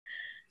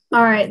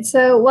All right,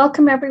 so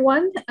welcome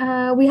everyone.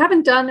 We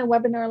haven't done a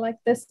webinar like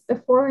this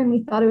before, and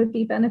we thought it would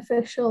be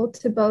beneficial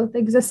to both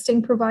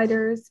existing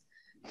providers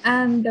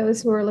and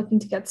those who are looking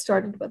to get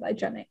started with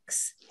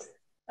IGeneX.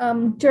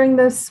 During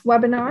this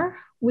webinar,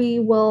 we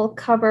will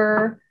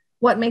cover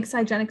what makes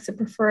IGeneX a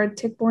preferred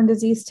tick-borne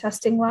disease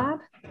testing lab,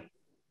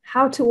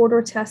 how to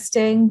order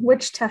testing,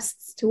 which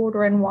tests to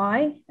order and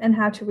why, and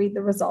how to read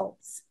the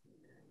results.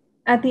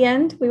 At the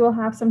end, we will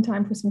have some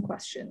time for some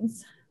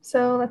questions.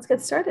 So let's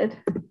get started.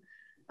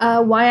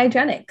 Why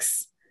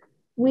IGeneX?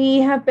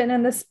 We have been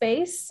in the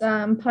space,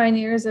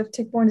 pioneers of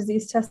tick-borne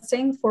disease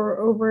testing for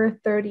over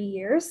 30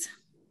 years.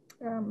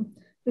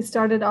 We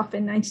started off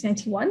in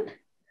 1991,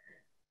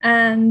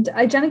 and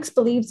IGeneX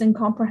believes in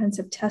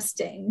comprehensive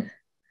testing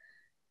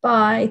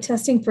by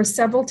testing for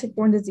several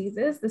tick-borne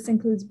diseases. This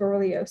includes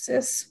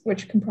borreliosis,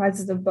 which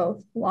comprises of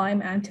both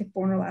Lyme and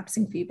tick-borne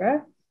relapsing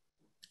fever,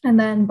 and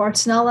then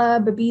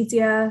Bartonella,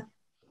 Babesia,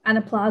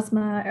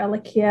 Anaplasma,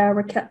 Ehrlichia,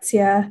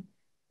 Rickettsia.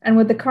 And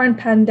with the current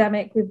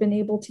pandemic, we've been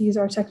able to use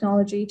our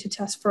technology to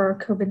test for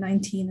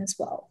COVID-19 as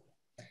well.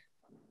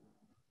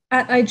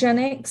 At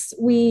IGeneX,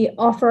 we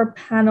offer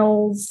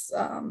panels.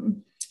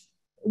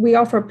 We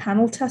offer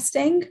panel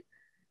testing,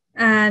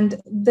 and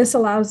this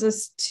allows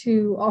us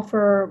to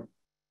offer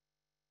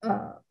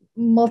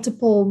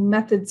multiple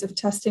methods of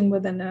testing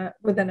within a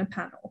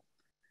panel.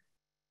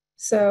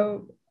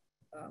 So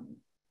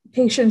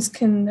patients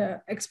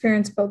can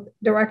experience both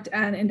direct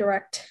and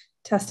indirect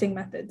testing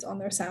methods on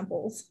their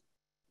samples.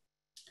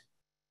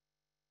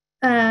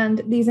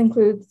 And these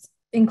include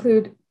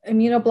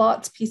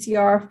immunoblots,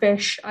 PCR,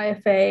 FISH,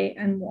 IFA,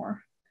 and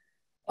more.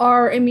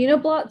 Our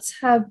immunoblots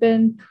have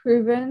been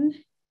proven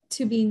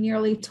to be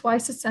nearly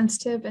twice as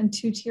sensitive and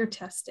two-tier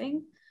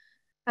testing,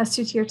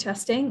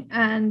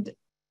 and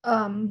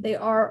they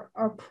are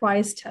our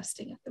prize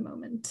testing at the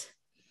moment.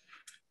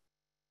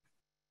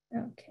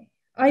 Okay.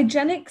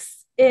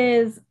 IGeneX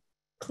is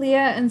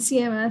CLIA and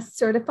CMS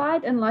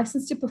certified and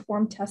licensed to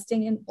perform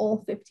testing in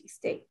all 50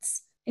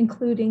 states,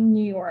 including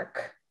New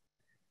York.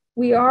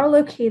 We are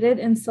located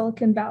in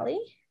Silicon Valley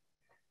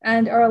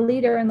and are a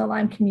leader in the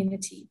Lyme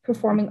community,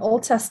 performing all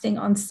testing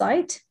on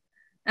site,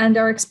 and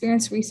our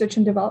experienced research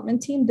and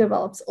development team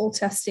develops all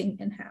testing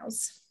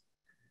in-house.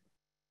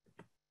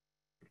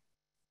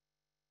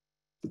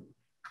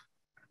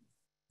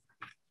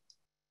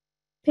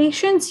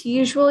 Patients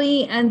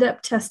usually end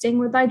up testing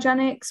with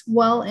IGeneX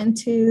well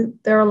into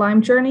their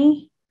Lyme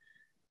journey.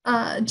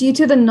 Due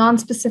to the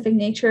non-specific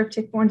nature of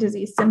tick-borne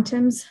disease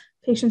symptoms,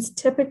 patients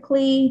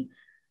typically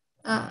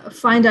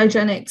find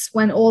IGeneX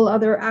when all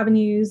other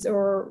avenues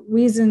or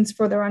reasons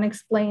for their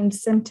unexplained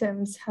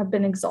symptoms have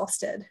been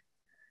exhausted.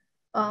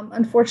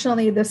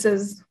 Unfortunately, this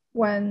is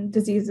when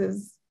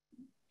diseases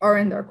are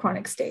in their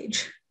chronic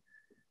stage.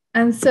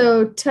 And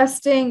so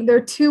testing, there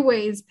are two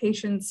ways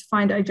patients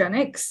find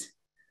IGeneX,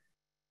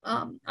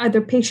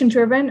 either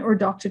patient-driven or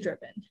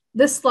doctor-driven.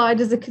 This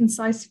slide is a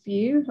concise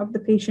view of the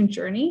patient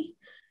journey.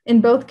 In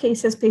both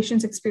cases,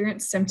 patients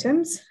experience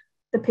symptoms.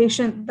 The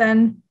patient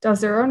then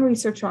does their own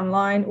research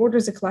online,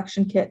 orders a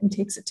collection kit, and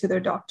takes it to their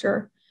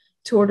doctor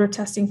to order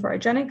testing for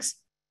IGeneX.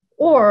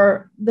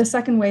 Or the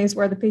second way is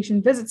where the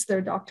patient visits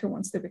their doctor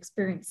once they've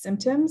experienced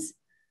symptoms.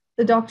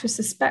 The doctor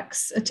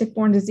suspects a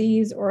tick-borne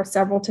disease or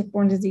several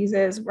tick-borne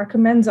diseases,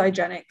 recommends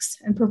IGeneX,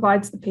 and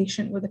provides the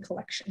patient with a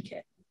collection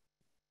kit.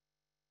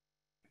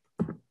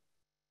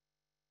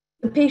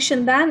 The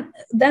patient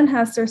then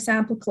has their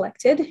sample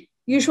collected,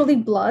 usually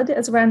blood,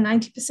 as around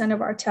 90%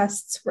 of our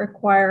tests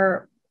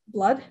require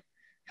blood.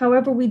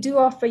 However, we do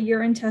offer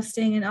urine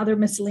testing and other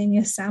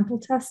miscellaneous sample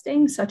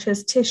testing, such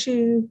as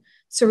tissue,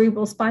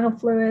 cerebral spinal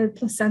fluid,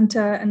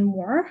 placenta, and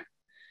more.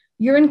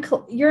 Urine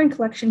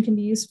collection can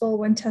be useful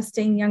when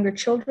testing younger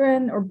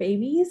children or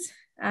babies,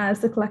 as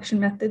the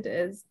collection method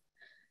is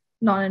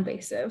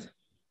non-invasive.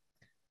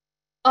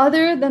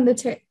 Other than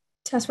the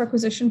test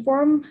requisition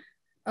form,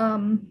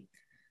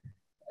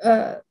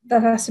 that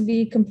has to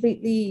be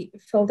completely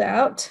filled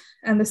out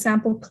and the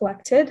sample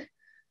collected,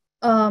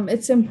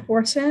 it's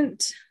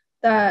important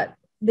that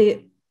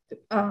the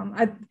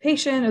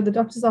patient or the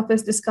doctor's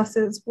office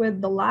discusses with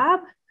the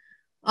lab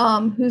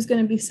who's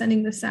going to be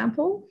sending the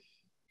sample.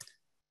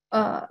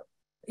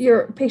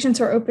 Your patients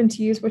are open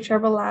to use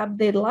whichever lab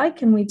they'd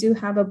like, and we do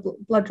have a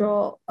blood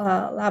draw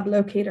lab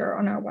locator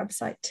on our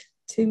website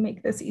to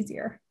make this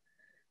easier.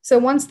 So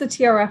once the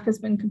TRF has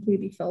been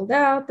completely filled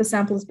out, the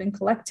sample has been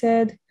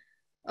collected,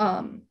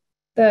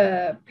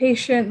 the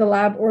patient, the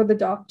lab, or the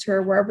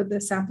doctor, wherever the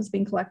sample is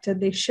being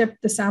collected, they ship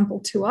the sample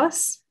to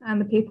us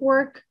and the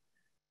paperwork.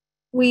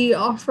 We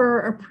offer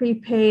a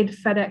prepaid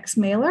FedEx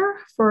mailer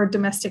for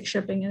domestic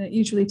shipping, and it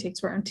usually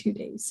takes around 2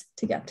 days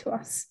to get to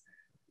us.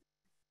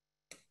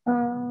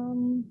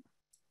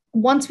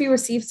 Once we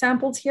receive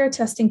samples here,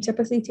 testing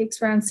typically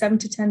takes around 7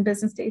 to 10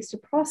 business days to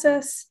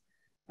process,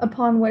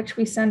 upon which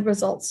we send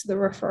results to the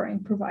referring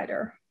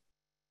provider.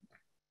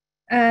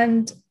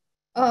 And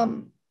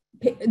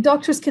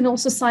doctors can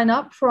also sign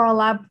up for our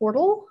lab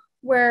portal,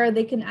 where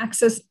they can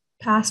access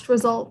past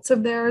results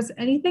of theirs,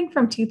 anything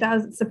from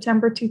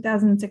September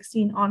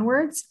 2016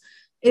 onwards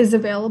is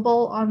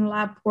available on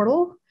Lab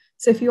Portal.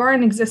 So if you are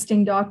an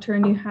existing doctor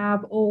and you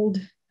have old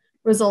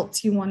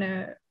results you want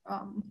to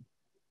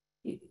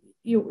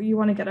you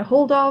want to get a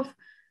hold of,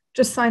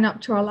 just sign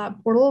up to our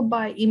Lab Portal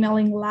by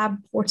emailing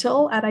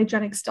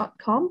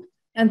labportal@IGeneX.com,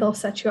 and they'll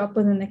set you up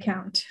with an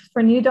account.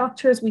 For new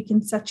doctors, we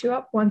can set you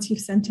up once you've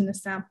sent in a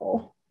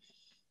sample.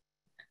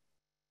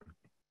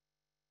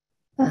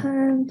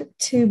 And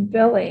to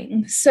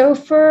billing. So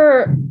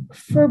for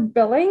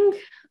billing,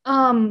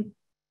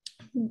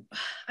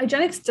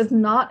 IGeneX does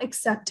not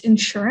accept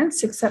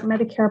insurance except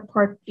Medicare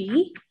Part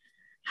B.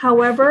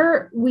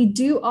 However, we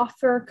do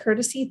offer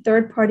courtesy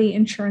third-party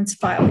insurance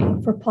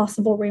filing for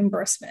possible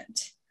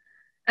reimbursement.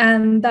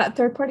 And that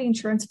third-party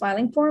insurance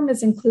filing form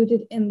is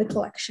included in the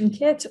collection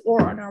kit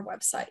or on our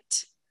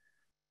website.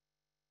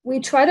 We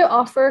try to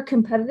offer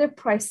competitive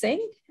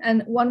pricing,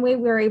 and one way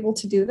we're able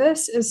to do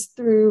this is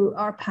through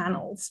our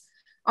panels.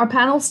 Our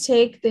panels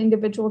take the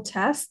individual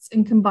tests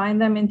and combine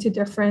them into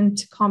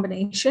different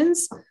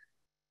combinations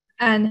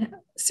and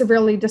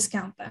severely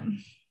discount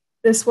them.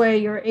 This way,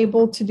 you're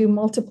able to do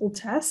multiple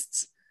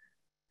tests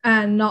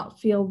and not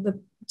feel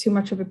too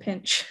much of a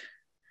pinch.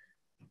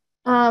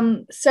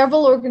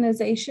 Several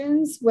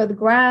organizations with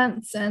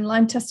grants and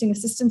Lyme testing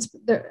assistance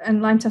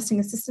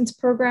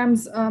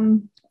programs are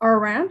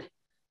around.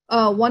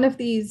 One of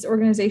these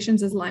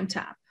organizations is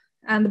LymeTap,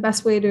 and the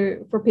best way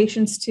for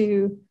patients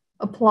to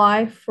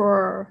apply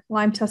for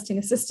Lyme testing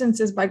assistance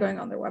is by going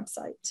on their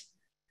website.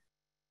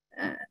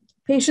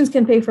 Patients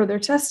can pay for their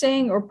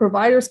testing, or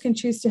providers can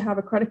choose to have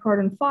a credit card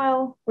on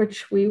file,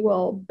 which we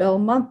will bill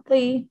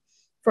monthly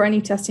for any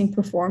testing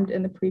performed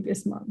in the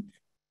previous month.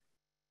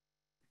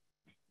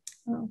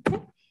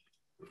 Okay.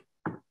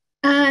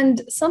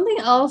 And something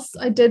else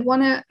I did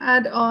want to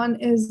add on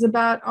is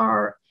about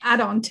our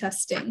add-on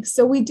testing.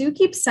 So we do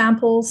keep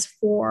samples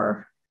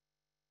for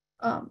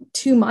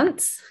 2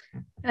 months.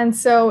 And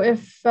so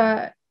if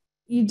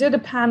you did a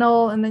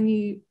panel and then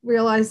you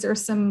realize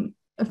there's a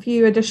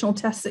few additional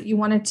tests that you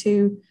wanted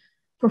to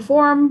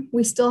perform,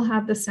 we still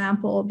have the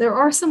sample. There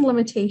are some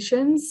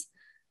limitations.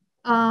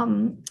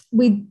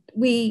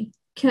 We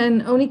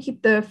can only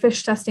keep the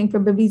fish testing for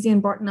Babesia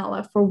and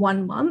Bartonella for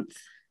 1 month,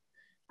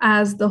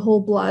 as the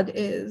whole blood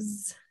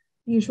is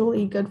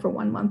usually good for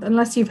 1 month,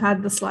 unless you've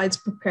had the slides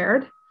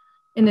prepared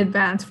in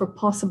advance for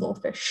possible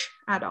fish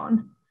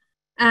add-on.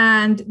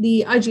 And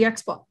the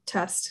IGeneX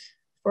test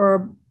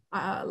for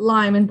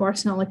Lyme and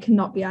Bartonella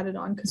cannot be added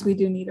on because we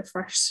do need a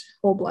fresh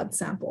whole blood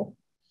sample.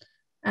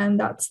 And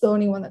that's the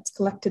only one that's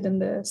collected in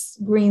this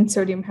green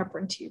sodium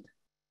heparin tube.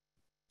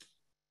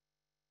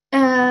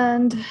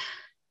 And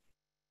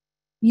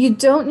you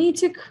don't need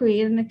to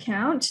create an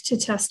account to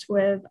test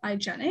with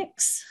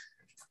IGeneX.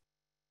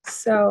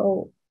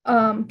 So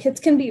kits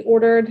can be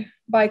ordered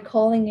by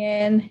calling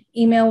in,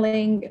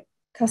 emailing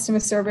customer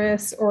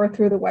service, or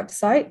through the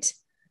website.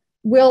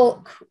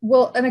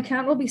 An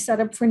account will be set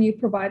up for new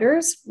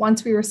providers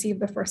once we receive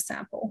the first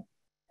sample.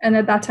 And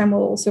at that time,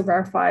 we'll also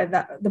verify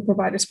that the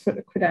provider's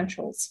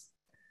credentials.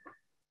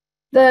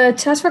 The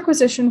test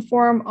requisition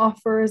form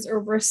offers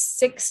over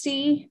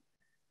 60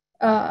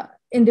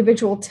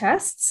 individual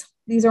tests.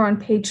 These are on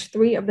page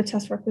 3 of the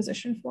test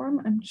requisition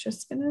form. I'm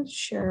just going to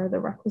share the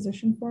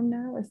requisition form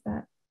now, as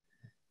that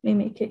may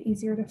make it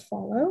easier to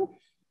follow.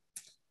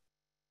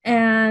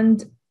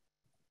 And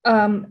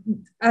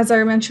as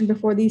I mentioned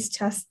before, these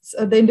tests,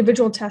 the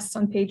individual tests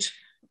on page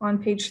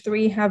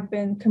 3 have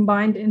been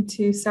combined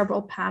into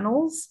several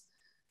panels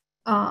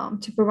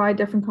to provide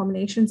different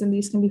combinations, and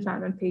these can be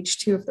found on page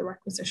 2 of the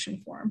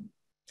requisition form.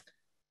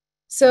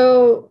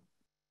 So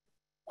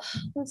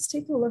let's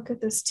take a look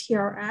at this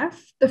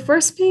TRF. The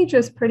first page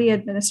is pretty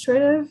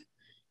administrative.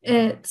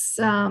 It's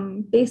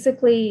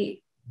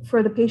basically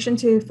for the patient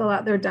to fill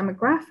out their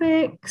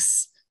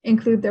demographics,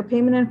 include their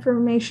payment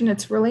information.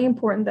 It's really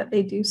important that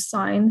they do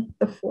sign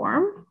the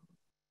form.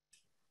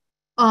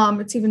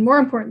 It's even more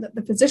important that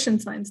the physician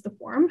signs the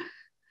form,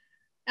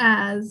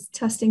 as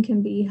testing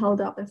can be held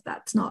up if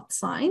that's not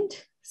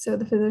signed. So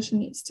the physician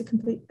needs to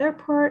complete their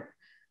part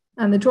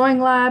and the drawing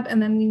lab,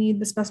 and then we need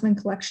the specimen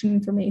collection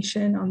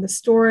information on the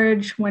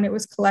storage, when it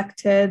was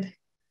collected,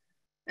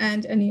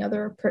 and any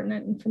other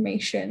pertinent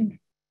information.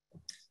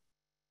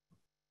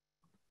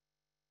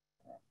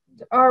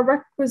 Our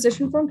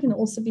requisition form can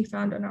also be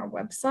found on our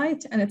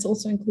website, and it's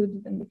also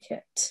included in the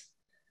kit.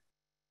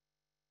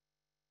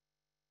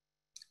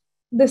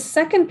 The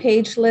second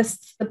page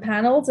lists the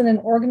panels in an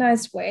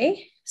organized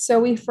way. So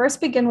we first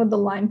begin with the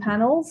Lyme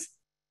panels.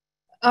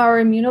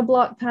 Our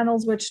immunoblot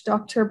panels, which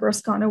Dr.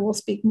 Burrascano will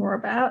speak more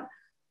about,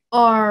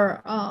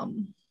 are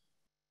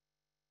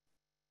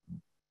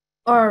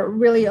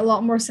really a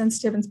lot more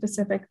sensitive and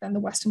specific than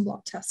the Western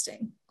blot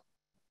testing.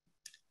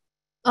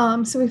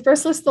 So we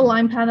first list the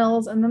Lyme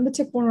panels, and then the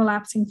tick-borne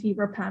relapsing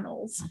fever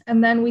panels.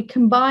 And then we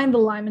combine the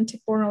Lyme and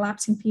tick-borne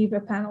relapsing fever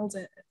panels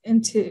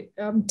into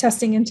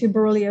testing into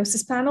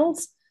borreliosis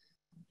panels,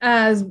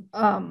 as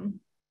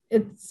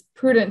it's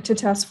prudent to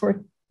test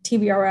for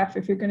TBRF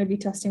if you're going to be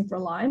testing for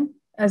Lyme.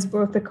 as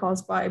both are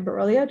caused by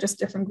Borrelia, just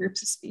different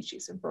groups of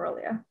species of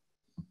Borrelia.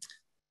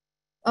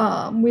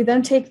 We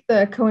then take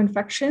the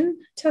co-infection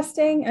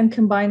testing and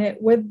combine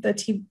it with the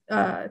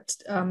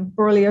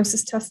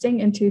borreliosis testing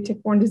into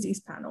tick-borne disease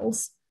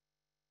panels.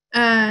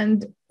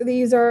 And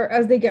these are,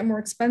 as they get more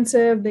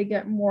expensive, they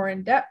get more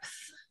in depth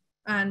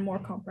and more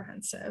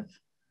comprehensive.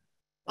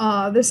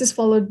 This is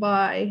followed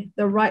by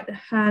the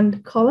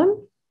right-hand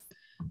column,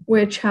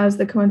 which has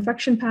the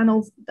co-infection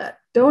panels that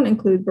don't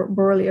include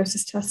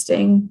borreliosis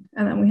testing.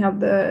 And then we have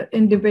the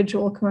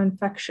individual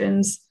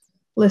co-infections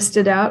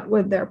listed out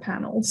with their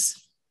panels.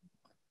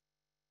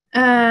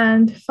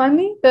 And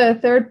finally, the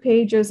third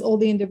page is all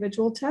the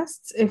individual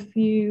tests if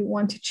you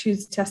want to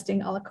choose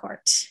testing a la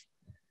carte.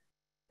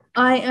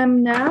 I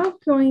am now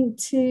going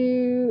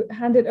to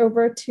hand it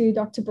over to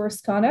Dr.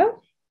 Burrascano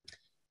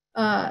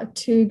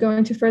to go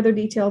into further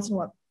details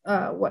on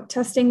what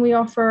testing we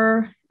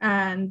offer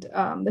and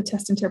the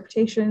test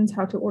interpretations,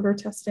 how to order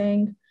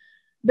testing.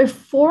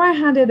 Before I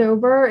hand it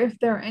over, if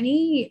there are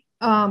any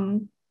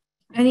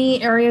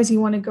areas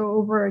you want to go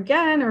over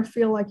again or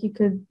feel like you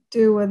could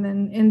do an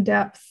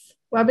in-depth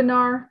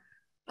webinar,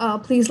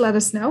 please let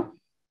us know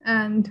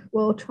and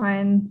we'll try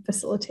and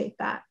facilitate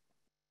that.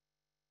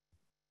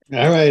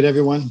 All right,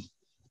 everyone.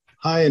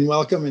 Hi and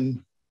welcome,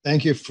 and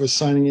thank you for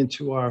signing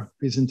into our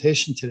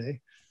presentation today.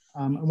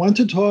 I want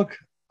to talk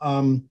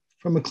from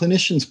a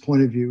clinician's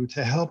point of view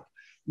to help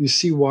you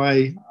see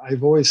why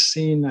I've always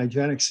seen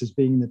IGeneX as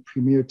being the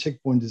premier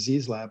tick-borne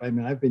disease lab. I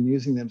mean, I've been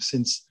using them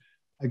since,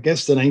 I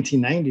guess, the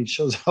 1990s,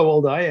 shows how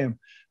old I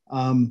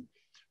am.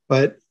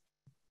 But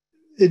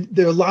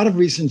there are a lot of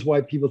reasons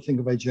why people think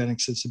of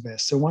IGeneX as the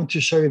best. So I want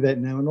to show you that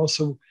now and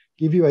also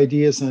give you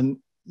ideas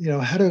on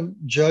how to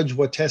judge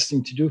what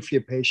testing to do for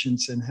your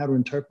patients and how to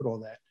interpret all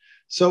that.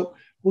 So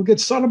we'll get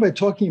started by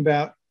talking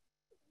about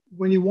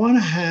when you want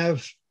to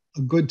have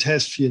a good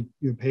test for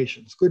your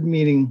patients, good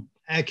meaning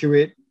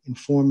accurate,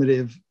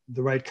 informative,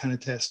 the right kind of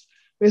test.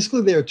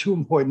 Basically, there are two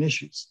important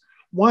issues.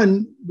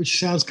 One, which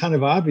sounds kind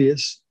of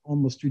obvious,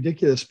 almost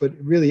ridiculous, but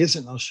it really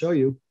isn't, I'll show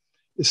you,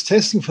 is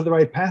testing for the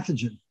right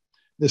pathogen.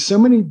 There's so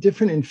many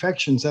different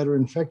infections that are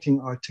infecting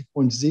our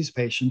tick-borne disease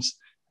patients,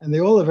 and they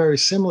all are very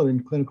similar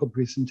in clinical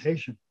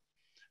presentation.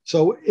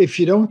 So if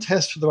you don't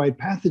test for the right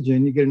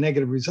pathogen, you get a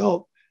negative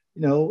result.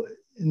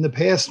 In the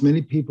past,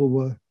 many people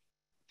were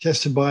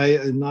tested by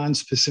a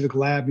non-specific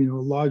lab, a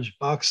large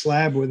box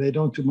lab where they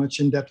don't do much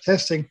in-depth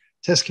testing.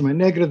 Test came out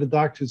negative. The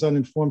doctor who's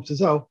uninformed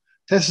says, oh,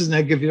 test is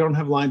negative. You don't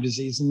have Lyme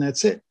disease, and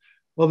that's it.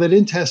 Well, they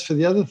didn't test for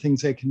the other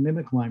things that can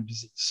mimic Lyme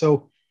disease.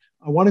 So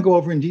I want to go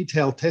over in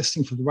detail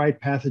testing for the right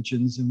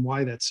pathogens and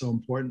why that's so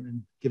important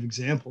and give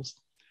examples.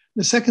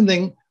 The second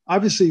thing,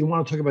 obviously, you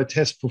want to talk about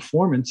test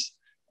performance.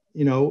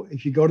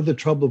 If you go to the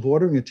trouble of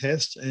ordering a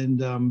test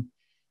and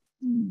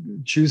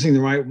choosing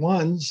the right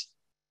ones,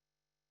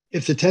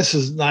 if the test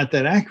is not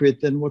that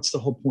accurate, then what's the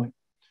whole point?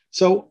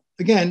 So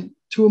again,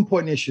 two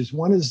important issues.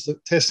 One is the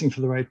testing for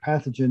the right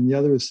pathogen. The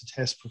other is the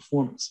test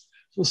performance.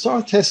 So we'll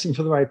start with testing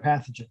for the right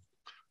pathogen.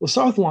 We'll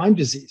start with Lyme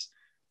disease.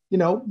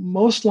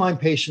 Most Lyme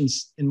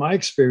patients, in my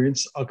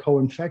experience, are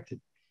co-infected.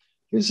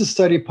 Here's a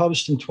study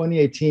published in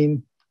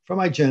 2018 from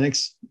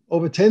IGeneX.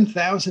 Over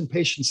 10,000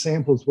 patient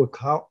samples were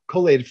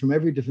collated from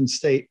every different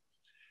state.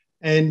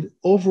 And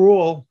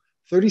overall,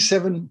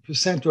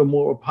 37% or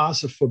more were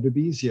positive for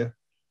Babesia.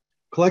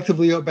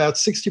 Collectively, about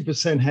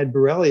 60% had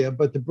Borrelia,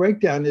 but the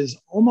breakdown is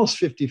almost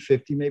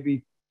 50-50,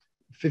 maybe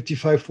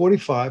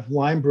 55-45,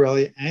 Lyme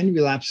Borrelia and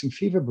relapsing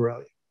fever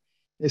Borrelia.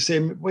 They say,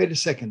 wait a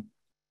second,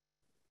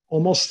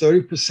 almost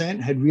 30%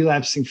 had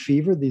relapsing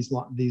fever,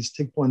 these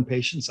tick-borne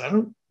patients. I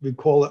don't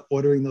recall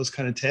ordering those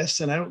kind of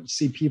tests, and I don't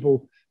see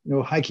people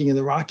hiking in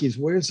the Rockies.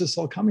 Where is this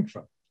all coming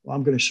from? Well,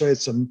 I'm going to show you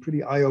some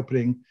pretty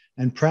eye-opening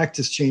and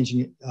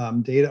practice-changing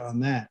data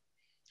on that.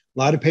 A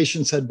lot of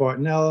patients had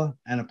Bartonella,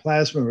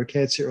 Anaplasma,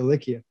 Rickettsia,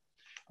 Ehrlichia. And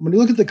when you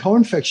look at the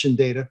co-infection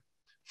data,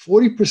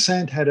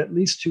 40% had at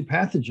least two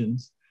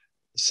pathogens.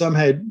 Some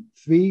had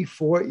 3,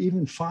 4,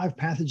 even 5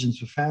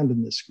 pathogens were found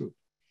in this group.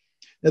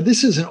 Now,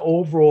 this is an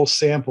overall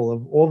sample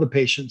of all the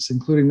patients,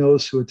 including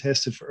those who were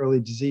tested for early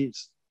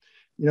disease.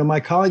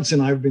 My colleagues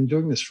and I have been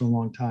doing this for a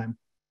long time.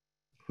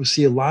 We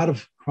see a lot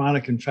of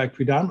chronic, in fact,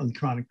 predominantly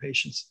chronic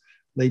patients,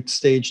 late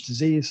stage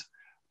disease.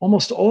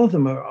 Almost all of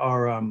them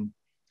are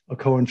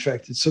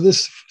co-infected. So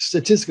this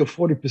statistic of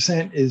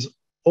 40% is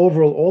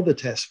overall all the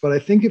tests. But I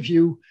think if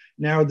you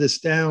narrow this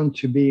down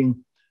to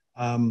being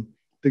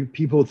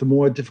people with the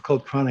more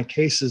difficult chronic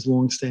cases,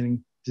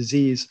 long-standing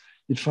disease,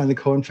 you'd find the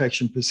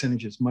co-infection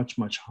percentage is much,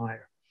 much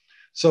higher.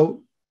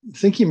 So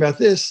thinking about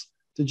this,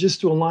 to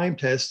just do a Lyme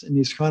test in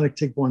these chronic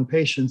tick-borne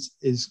patients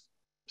is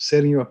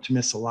setting you up to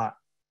miss a lot.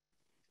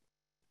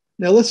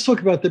 Now let's talk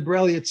about the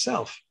Borrelia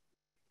itself.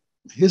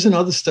 Here's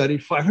another study.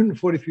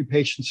 543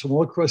 patients from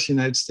all across the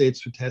United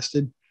States were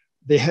tested.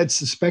 They had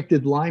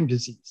suspected Lyme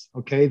disease,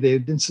 okay? They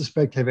didn't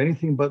suspect to have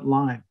anything but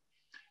Lyme.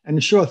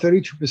 And sure,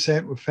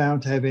 32% were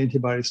found to have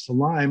antibodies to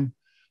Lyme,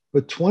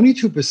 but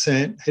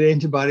 22% had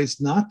antibodies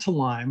not to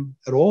Lyme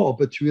at all,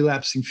 but to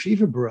relapsing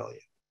fever Borrelia.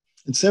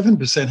 And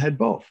 7% had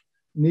both.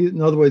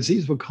 In other words,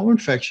 these were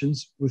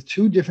co-infections with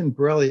two different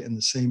Borrelia in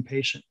the same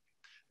patient.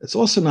 It's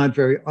also not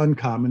very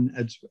uncommon,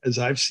 as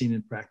I've seen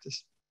in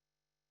practice.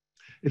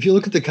 If you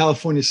look at the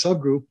California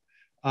subgroup,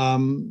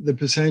 the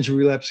percentage of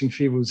relapsing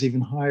fever was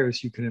even higher,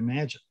 as you can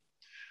imagine.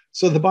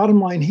 So the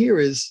bottom line here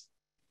is,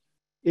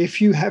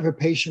 if you have a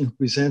patient who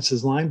presents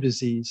as Lyme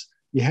disease,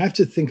 you have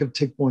to think of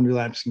tick-borne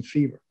relapsing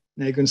fever.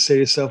 Now you're going to say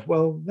to yourself,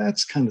 well,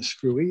 that's kind of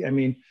screwy. I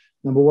mean,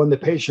 number one, the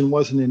patient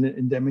wasn't in an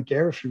endemic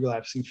area for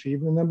relapsing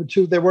fever. And number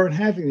two, they weren't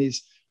having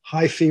these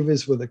high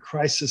fevers with a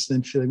crisis and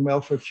then feeling well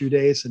for a few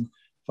days. And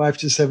 5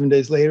 to 7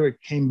 days later,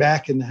 it came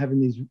back and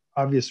having these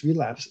obvious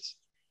relapses.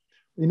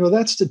 You know,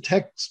 that's the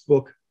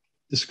textbook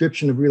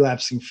description of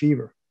relapsing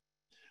fever.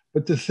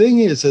 But the thing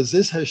is, as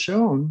this has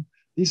shown,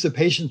 these are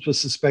patients with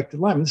suspected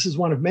Lyme. This is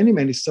one of many,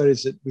 many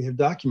studies that we have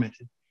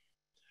documented.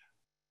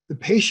 The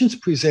patients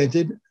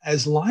presented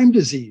as Lyme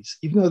disease,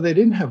 even though they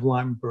didn't have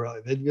Lyme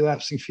Borrelia, they had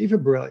relapsing fever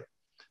Borrelia.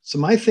 So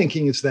my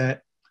thinking is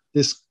that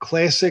this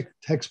classic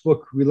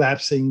textbook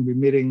relapsing,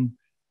 remitting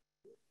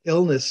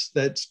illness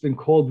that's been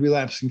called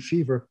relapsing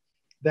fever,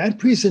 that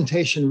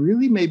presentation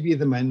really may be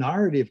the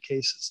minority of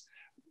cases.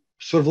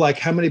 Sort of like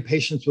how many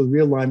patients with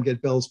real Lyme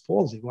get Bell's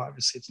palsy? Well,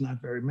 obviously it's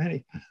not very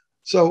many.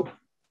 So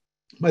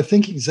my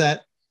thinking is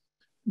that,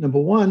 number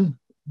one,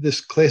 this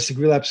classic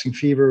relapsing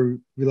fever,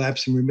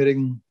 relapsing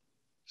remitting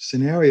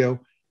scenario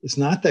is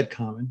not that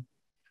common.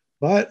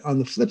 But on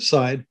the flip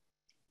side,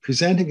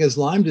 presenting as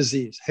Lyme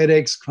disease,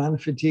 headaches,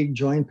 chronic fatigue,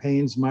 joint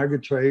pains,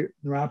 migratory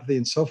neuropathy,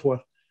 and so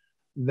forth,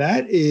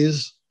 that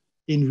is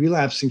in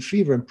relapsing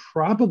fever, and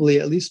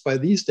probably, at least by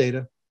these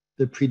data,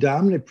 the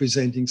predominant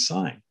presenting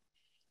sign.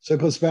 So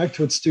it goes back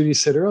to what Stuti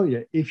said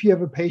earlier. If you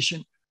have a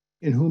patient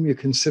in whom you're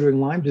considering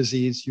Lyme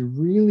disease, you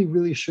really,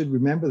 really should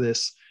remember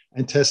this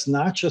and test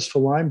not just for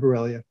Lyme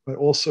Borrelia, but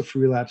also for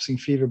relapsing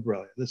fever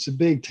Borrelia. That's a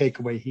big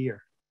takeaway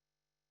here.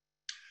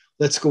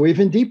 Let's go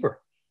even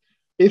deeper.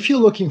 If you're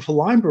looking for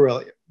Lyme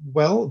Borrelia,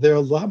 well, there are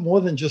a lot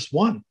more than just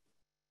one.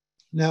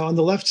 Now, on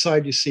the left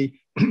side, you see,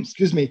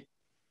 excuse me,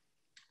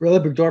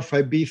 Borrelia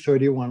burgdorferi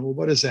B31. Well,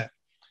 what is that?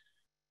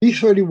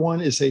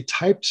 B31 is a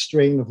type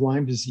strain of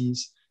Lyme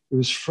disease. It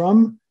was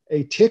from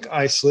a tick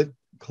isolate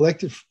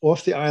collected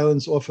off the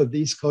islands off of the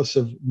east coast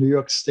of New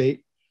York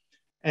State.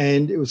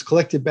 And it was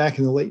collected back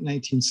in the late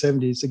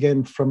 1970s,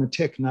 again, from a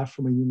tick, not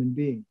from a human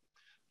being.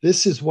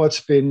 This is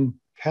what's been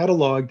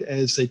cataloged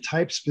as a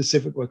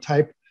type-specific or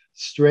type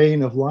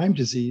strain of Lyme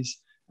disease.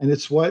 And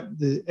it's what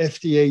the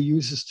FDA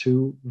uses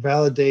to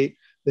validate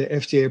the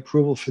FDA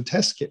approval for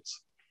test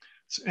kits.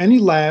 So any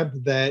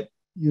lab that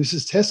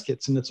uses test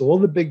kits, and it's all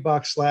the big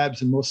box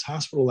labs and most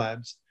hospital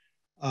labs,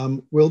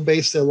 will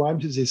base their Lyme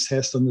disease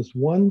test on this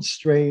one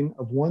strain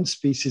of one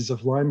species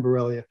of Lyme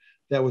Borrelia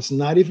that was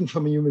not even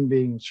from a human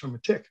being, it was from a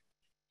tick.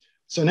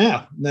 So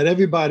now, not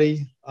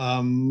everybody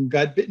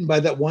got bitten by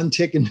that one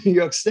tick in New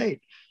York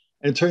State.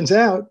 And it turns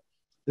out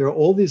there are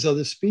all these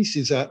other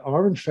species that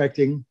are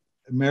infecting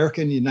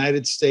American,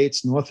 United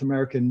States, North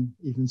American,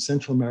 even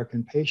Central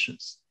American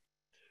patients.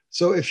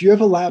 So if you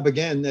have a lab,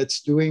 again,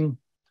 that's doing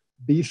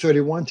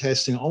B31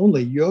 testing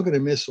only, you're going to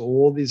miss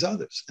all these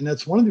others. And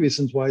that's one of the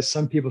reasons why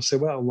some people say,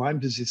 well, Lyme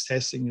disease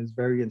testing is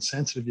very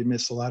insensitive. You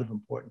miss a lot of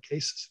important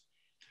cases.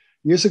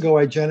 Years ago,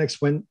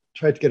 IGeneX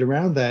tried to get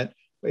around that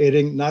by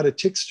adding not a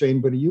tick strain,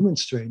 but a human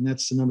strain.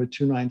 That's the number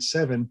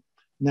 297. And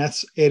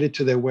that's added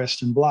to their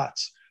Western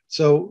blots.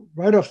 So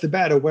right off the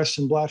bat, a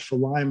Western blot for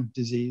Lyme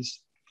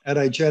disease at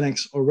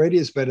IGeneX already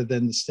is better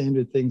than the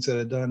standard things that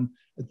are done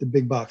at the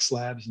big box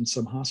labs and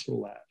some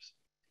hospital labs.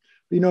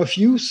 But, you know, if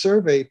you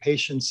survey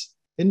patients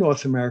in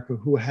North America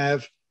who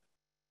have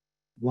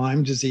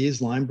Lyme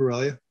disease, Lyme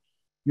Borrelia,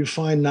 you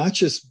find not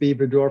just B.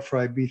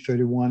 burgdorferi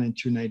B31 and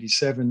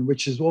 297,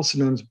 which is also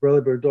known as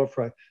Borrelia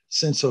burgdorferi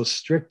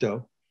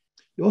senso-stricto.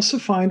 You also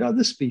find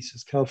other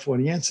species,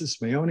 Californiensis,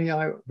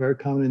 mayonii, very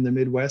common in the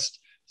Midwest,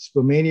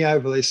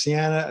 Spilmanii,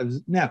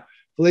 Valesiana. Now,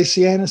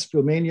 Valesiana,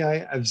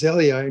 Spilmanii,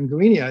 Avzelia, and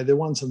Greenii, the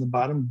ones on the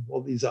bottom,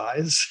 all these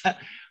eyes,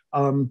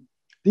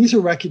 these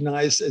are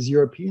recognized as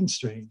European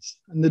strains.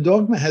 And the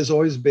dogma has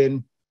always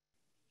been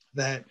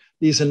that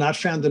these are not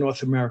found in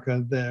North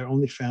America, they're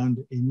only found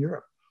in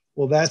Europe.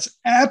 Well, that's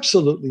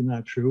absolutely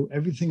not true.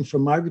 Everything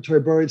from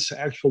migratory birds to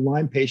actual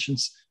Lyme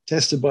patients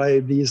tested by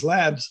these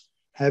labs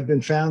have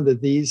been found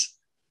that these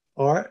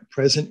are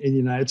present in the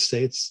United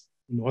States,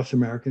 North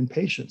American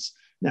patients.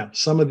 Now,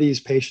 some of these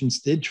patients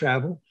did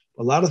travel,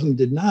 a lot of them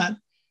did not.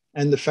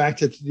 And the fact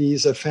that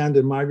these are found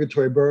in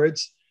migratory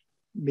birds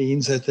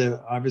means that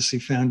they're obviously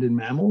found in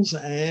mammals.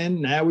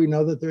 And now we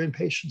know that they're in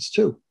patients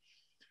too.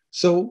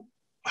 So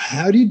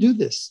how do you do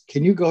this?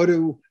 Can you go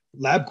to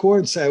LabCorp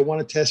and say, I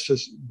want to test for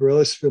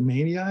Borrelia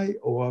spilmanii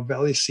or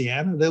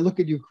Valesiana? They look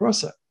at you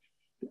cross-eyed.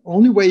 The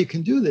only way you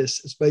can do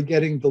this is by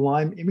getting the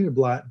Lyme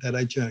immunoblot that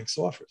IGeneX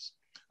offers.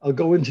 I'll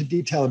go into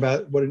detail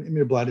about what an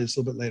immunoblot is a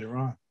little bit later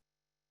on.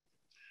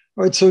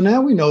 All right, so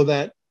now we know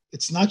that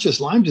it's not just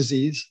Lyme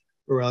disease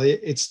Borrelia,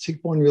 it's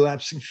tick-borne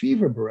relapsing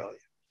fever Borrelia.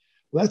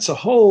 Well, that's a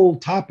whole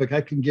topic.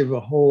 I can give a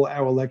whole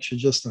hour lecture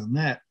just on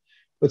that.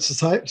 But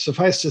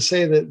suffice to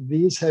say that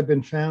these have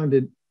been found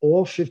in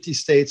all 50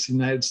 states in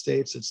the United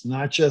States. It's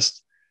not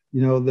just,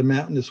 the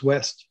mountainous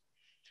West.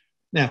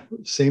 Now,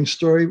 same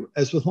story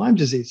as with Lyme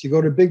disease. You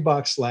go to a big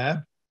box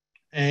lab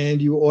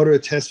and you order a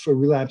test for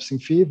relapsing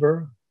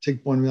fever,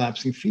 tick-borne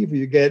relapsing fever,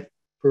 you get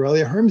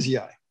Borrelia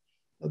hermsii.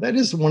 Now, that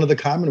is one of the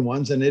common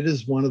ones, and it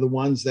is one of the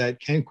ones that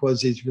can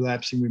cause these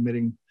relapsing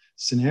remitting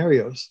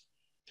scenarios.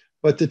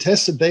 But the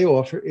test that they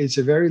offer is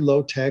a very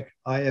low-tech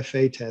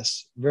IFA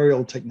test, very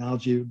old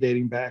technology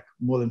dating back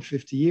more than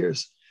 50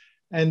 years.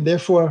 And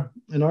therefore,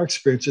 in our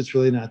experience, it's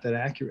really not that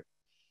accurate.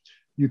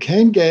 You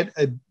can get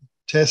a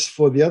test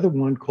for the other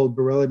one called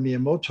Borrelia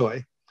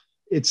miyamotoi.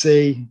 It's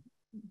a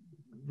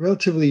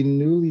relatively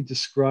newly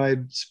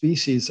described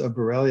species of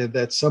Borrelia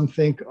that some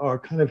think are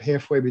kind of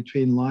halfway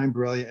between Lyme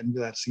Borrelia and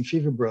relapsing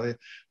fever Borrelia.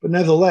 But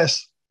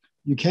nevertheless,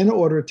 you can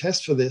order a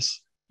test for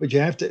this, but you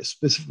have to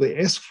specifically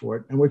ask for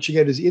it. And what you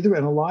get is either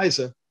an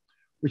ELISA,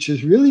 which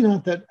is really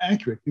not that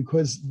accurate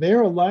because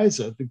their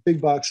ELISA, the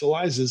big box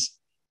ELISAs,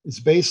 is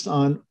based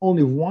on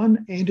only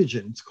one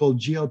antigen. It's called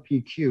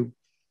GLPQ.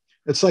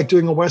 It's like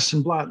doing a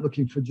Western blot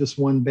looking for just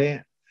one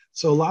band.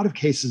 So a lot of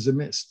cases are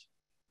missed.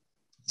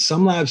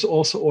 Some labs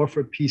also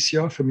offer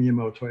PCR for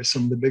miyamotoi,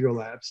 some of the bigger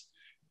labs.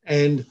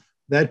 And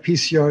that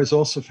PCR is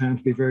also found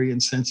to be very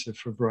insensitive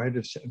for a variety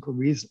of technical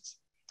reasons.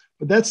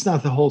 But that's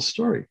not the whole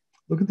story.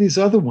 Look at these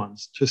other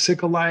ones,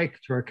 Tusicalike,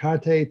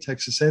 Turacate,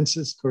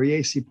 Texacensis,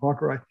 Coriaceae,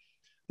 Parkeri.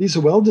 These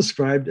are well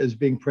described as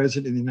being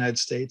present in the United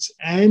States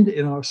and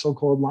in our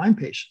so-called Lyme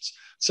patients.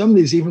 Some of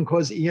these even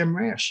cause EM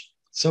rash.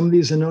 Some of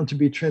these are known to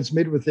be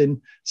transmitted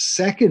within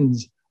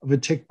seconds of a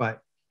tick bite.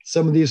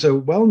 Some of these are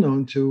well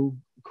known to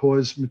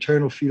cause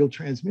maternal fetal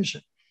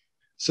transmission.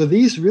 So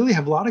these really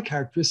have a lot of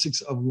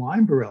characteristics of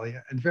Lyme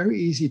Borrelia and very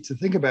easy to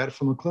think about it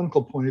from a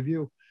clinical point of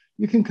view.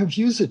 You can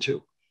confuse the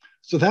two.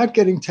 So without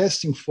getting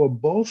testing for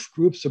both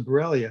groups of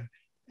Borrelia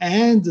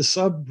and the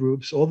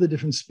subgroups, all the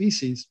different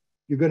species,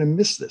 you're going to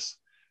miss this.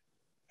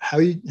 How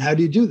do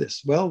you do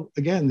this? Well,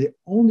 again, the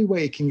only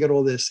way you can get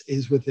all this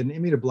is with an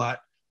immunoblot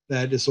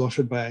that is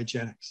offered by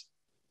IGeneX.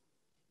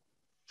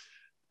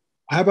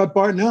 How about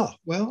Bartonella?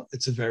 Well,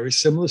 it's a very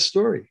similar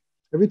story.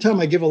 Every time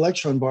I give a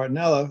lecture on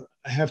Bartonella,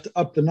 I have to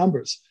up the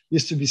numbers. It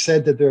used to be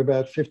said that there are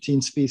about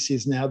 15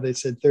 species. Now they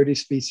said 30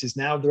 species.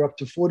 Now they're up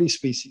to 40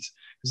 species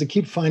because they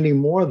keep finding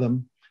more of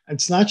them. And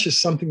it's not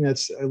just something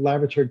that's a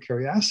laboratory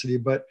curiosity,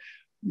 but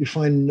you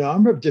find a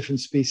number of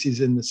different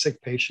species in the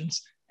sick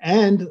patients.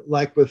 And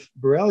like with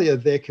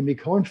Borrelia, there can be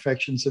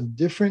co-infections of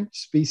different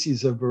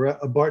species of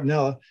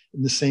Bartonella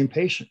in the same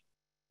patient.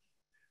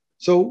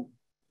 So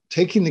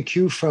taking the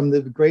cue from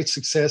the great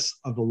success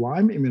of the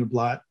Lyme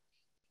immunoblot,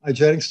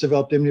 IGeneX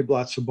developed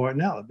immunoblots for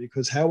Bartonella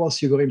because how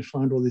else are you going to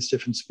find all these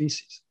different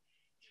species?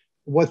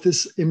 What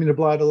this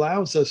immunoblot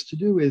allows us to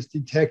do is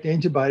detect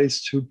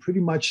antibodies to pretty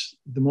much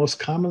the most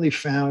commonly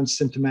found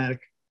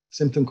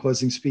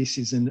symptom-causing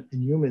species in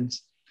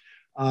humans.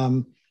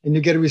 And you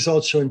get a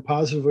result showing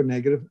positive or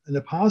negative. And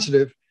the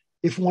positive,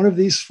 if one of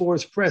these four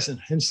is present,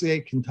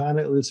 Hensley,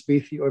 Quintana,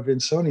 Elizabethae, or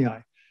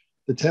Vinsonii,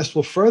 the test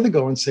will further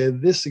go and say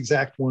this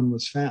exact one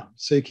was found.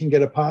 So you can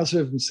get a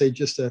positive and say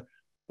just a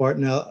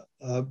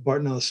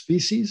Bartonella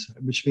species,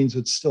 which means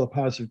it's still a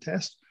positive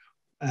test.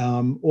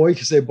 Or you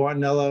can say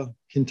Bartonella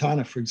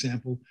Quintana, for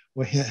example,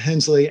 or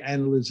Hensley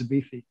and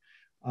Elizabethae.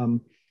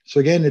 So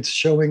again, it's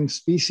showing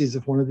species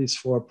if one of these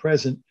four are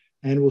present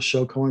and will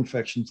show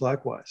co-infections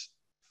likewise.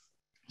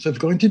 So if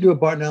you're going to do a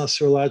Bartonella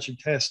serologic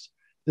test,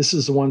 this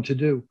is the one to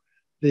do.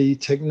 The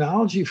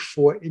technology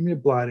for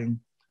immunoblotting,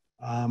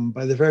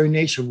 by the very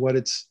nature of what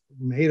it's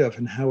made of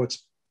and how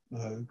it's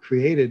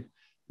created,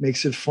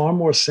 makes it far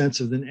more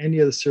sensitive than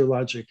any other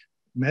serologic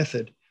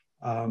method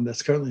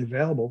that's currently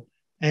available.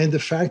 And the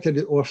fact that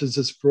it offers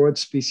this broad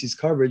species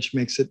coverage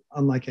makes it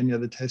unlike any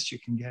other test you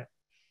can get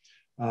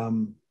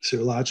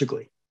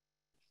serologically.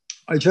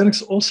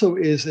 IGeneX also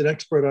is an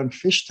expert on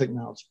FISH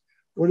technology.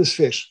 What is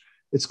FISH?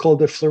 It's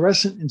called a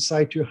fluorescent in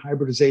situ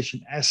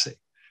hybridization assay.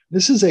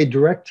 This is a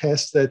direct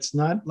test that's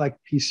not like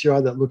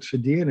PCR that looks for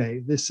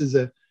DNA. This is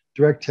a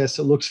direct test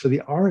that looks for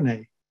the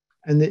RNA.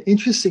 And the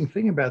interesting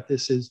thing about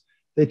this is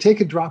they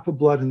take a drop of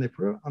blood and they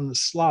put it on the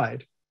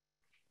slide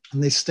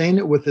and they stain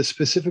it with a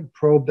specific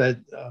probe that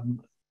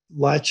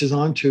latches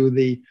onto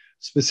the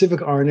specific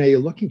RNA you're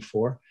looking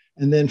for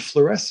and then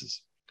fluoresces.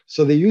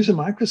 So they use a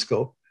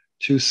microscope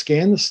to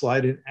scan the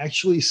slide and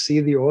actually see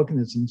the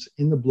organisms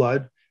in the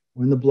blood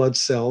or in the blood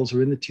cells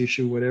or in the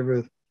tissue,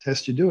 whatever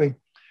test you're doing.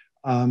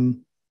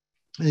 And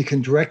you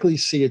can directly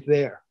see it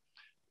there.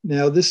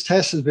 Now, this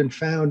test has been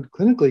found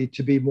clinically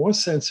to be more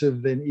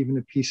sensitive than even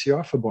a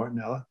PCR for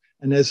Bartonella.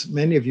 And as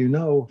many of you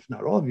know, if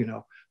not all of you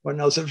know,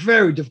 Bartonella is a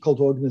very difficult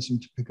organism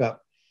to pick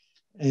up.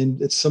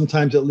 And it's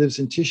sometimes it lives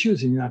in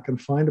tissues and you're not going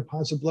to find a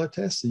positive blood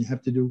test. And you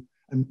have to do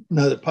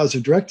another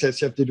positive direct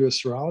test. You have to do a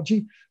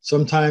serology.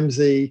 Sometimes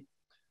the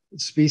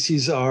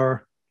species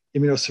are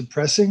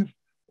immunosuppressing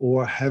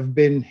or have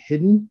been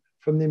hidden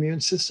from the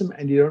immune system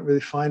and you don't really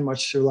find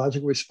much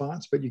serologic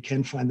response, but you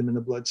can find them in the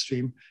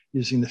bloodstream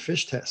using the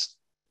FISH test.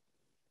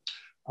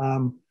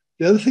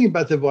 The other thing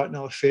about the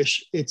Bartonella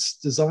FISH, it's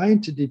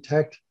designed to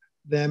detect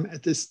them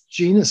at this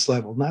genus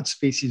level, not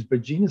species,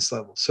 but genus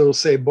level. So it'll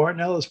say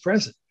Bartonella is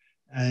present.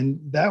 And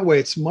that way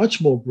it's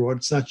much more broad.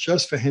 It's not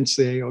just for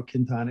Hensley or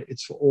Quintana,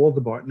 it's for all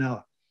the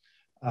Bartonella.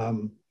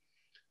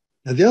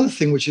 Now, the other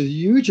thing which is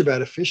huge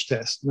about a fish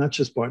test, not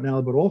just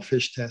Bartonella, but all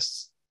fish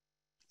tests,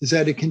 is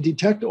that it can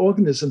detect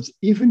organisms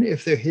even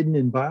if they're hidden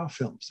in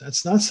biofilms.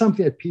 That's not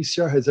something that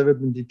PCR has ever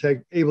been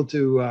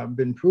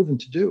been proven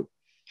to do.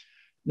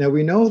 Now,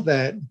 we know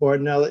that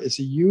Bartonella is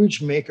a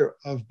huge maker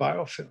of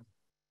biofilm.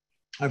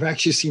 I've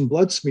actually seen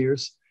blood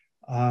smears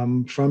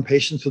from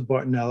patients with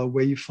Bartonella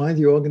where you find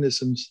the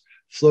organisms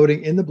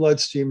floating in the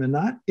bloodstream and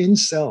not in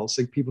cells,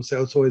 like people say,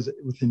 oh, it's always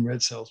within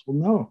red cells. Well,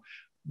 no,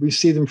 we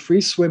see them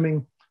free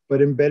swimming,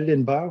 but embedded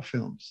in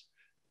biofilms.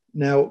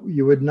 Now,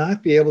 you would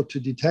not be able to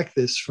detect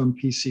this from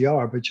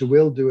PCR, but you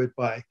will do it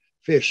by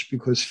fish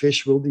because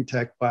fish will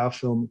detect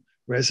biofilm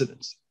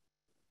residence.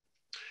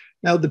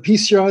 Now, the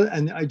PCR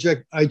and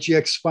the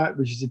IGeneX spot,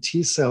 which is a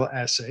T cell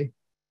assay,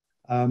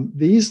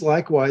 these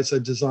likewise are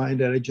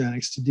designed at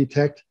IGeneX to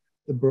detect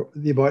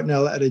the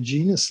Bartonella at a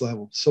genus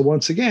level. So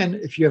once again,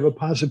 if you have a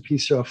positive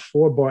PCR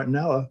for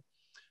Bartonella,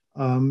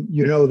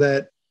 you know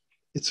that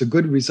it's a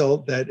good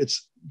result that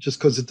it's just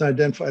because it's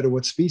identified at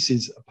what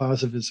species, a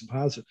positive is a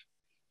positive.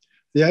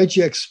 The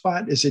IGeneX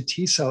spot is a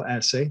T cell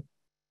assay.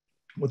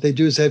 What they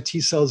do is have T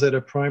cells that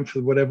are primed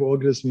for whatever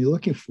organism you're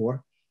looking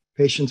for.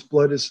 Patient's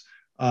blood is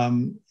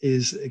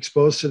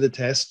exposed to the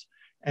test.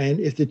 And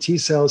if the T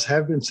cells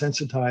have been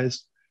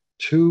sensitized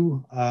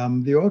to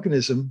the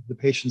organism, the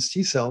patient's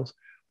T cells,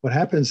 what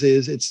happens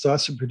is it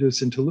starts to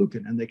produce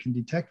interleukin and they can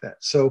detect that.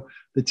 So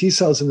the T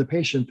cells in the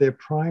patient, they're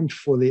primed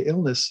for the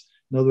illness.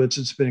 In other words,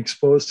 it's been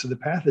exposed to the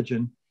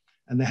pathogen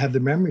and they have the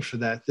memory for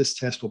that. This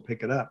test will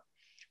pick it up,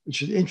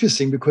 which is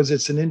interesting because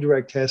it's an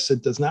indirect test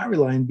that does not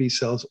rely on B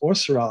cells or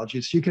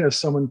serology. So you can have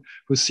someone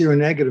who's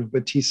seronegative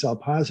but T cell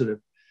positive.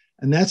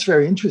 And that's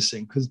very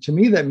interesting because to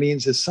me, that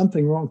means there's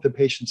something wrong with the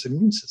patient's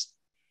immune system.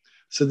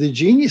 So the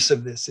genius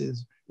of this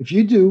is if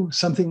you do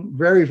something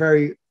very,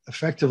 very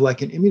effective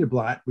like an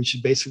immunoblot, which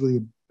is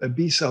basically a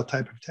B cell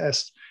type of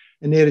test,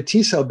 and they had a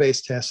T cell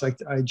based test like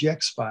the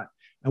IGeneX spot,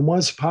 and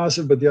one's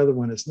positive but the other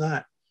one is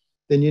not,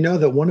 then you know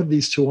that one of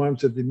these two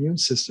arms of the immune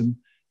system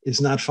is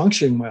not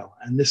functioning well.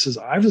 And this is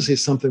obviously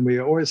something we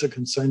always are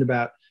concerned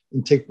about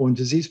in tick-borne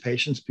disease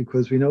patients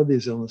because we know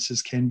these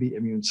illnesses can be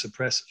immune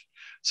suppressive.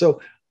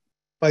 So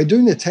by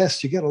doing the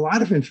test, you get a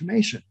lot of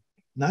information,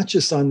 not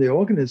just on the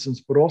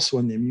organisms, but also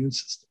on the immune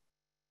system.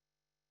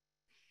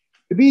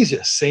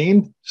 Babesia,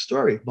 same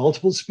story,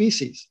 multiple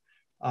species.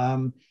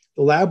 The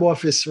lab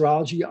offers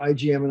serology,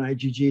 IgM and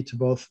IgG to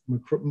both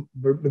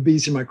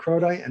Babesia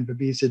microti and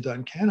Babesia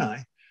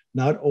duncani.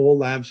 Not all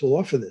labs will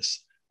offer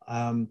this.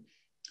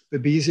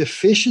 Babesia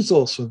fish is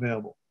also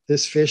available.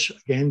 This fish,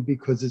 again,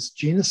 because it's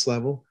genus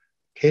level,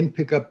 can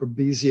pick up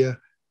Babesia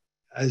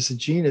as a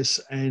genus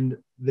and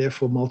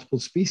therefore multiple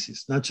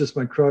species, not just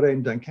microti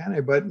and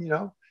duncani, but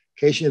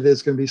occasionally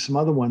there's going to be some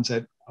other ones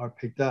that are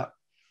picked up.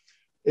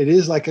 It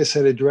is, like I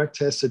said, a direct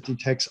test that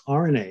detects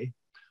RNA.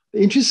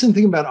 The interesting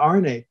thing about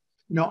RNA,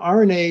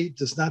 RNA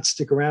does not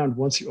stick around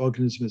once the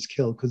organism is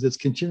killed because it's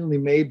continually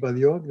made by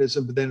the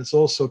organism, but then it's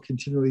also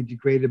continually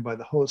degraded by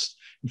the host.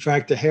 In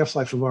fact, the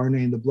half-life of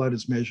RNA in the blood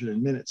is measured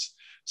in minutes.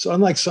 So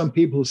unlike some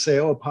people who say,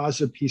 oh, a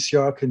positive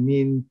PCR can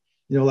mean,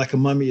 like a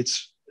mummy,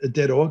 it's a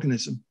dead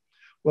organism.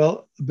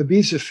 Well,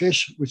 Babesia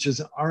fish, which is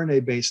an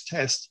RNA-based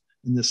test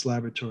in this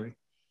laboratory,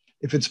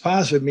 if it's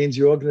positive, it means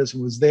the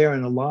organism was there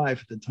and alive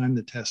at the time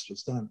the test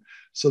was done.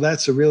 So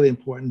that's a really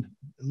important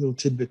little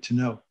tidbit to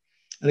know.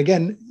 And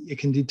again, it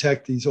can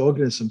detect these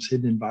organisms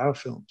hidden in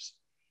biofilms.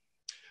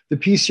 The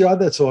PCR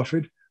that's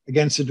offered,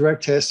 again, it's a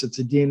direct test. It's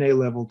a DNA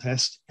level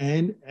test.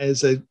 And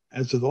as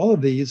with all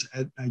of these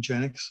at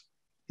IGeneX,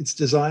 it's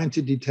designed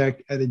to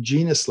detect at a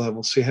genus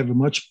level. So you have a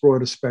much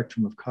broader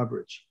spectrum of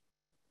coverage.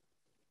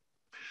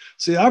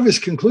 So the obvious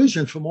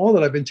conclusion from all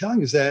that I've been telling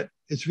you is that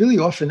it's really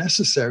often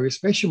necessary,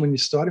 especially when you're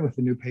starting with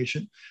a new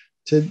patient,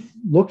 to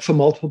look for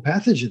multiple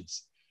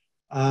pathogens.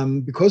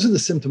 Because of the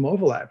symptom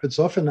overlap, it's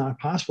often not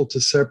possible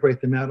to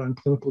separate them out on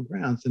clinical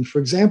grounds. And for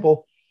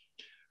example,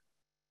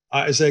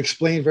 as I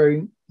explained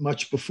very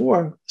much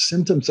before,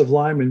 symptoms of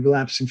Lyme and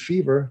relapsing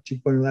fever,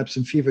 tick-borne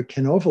relapsing fever,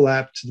 can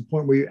overlap to the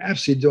point where you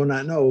absolutely do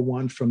not know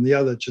one from the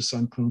other just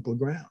on clinical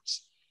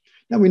grounds.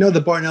 Now, we know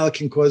that Bartonella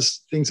can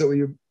cause things that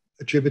we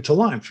attribute to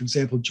Lyme, for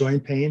example,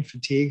 joint pain,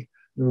 fatigue,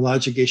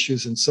 neurologic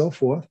issues, and so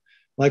forth.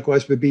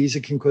 Likewise,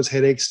 Babesia can cause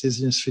headaches,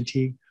 dizziness,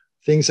 fatigue,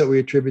 things that we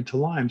attribute to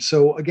Lyme.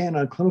 So again,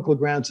 on clinical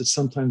grounds, it's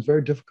sometimes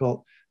very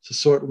difficult to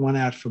sort one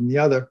out from the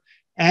other.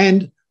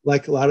 And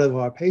like a lot of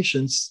our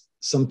patients,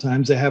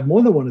 sometimes they have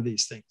more than one of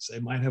these things. They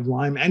might have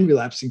Lyme and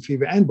relapsing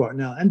fever and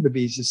Bartonella and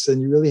Babesia,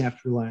 and you really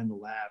have to rely on the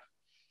lab.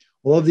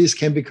 All of these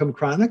can become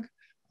chronic.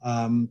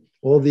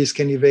 All of these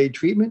can evade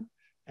treatment.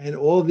 And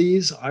all of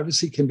these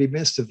obviously can be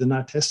missed if they're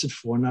not tested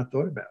for and not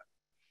thought about.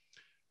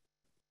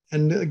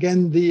 And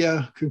again,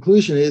 the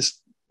conclusion is,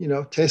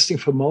 testing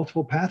for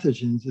multiple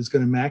pathogens is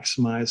going to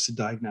maximize the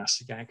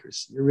diagnostic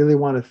accuracy. You really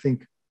want to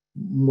think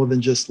more than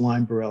just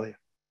Lyme Borrelia.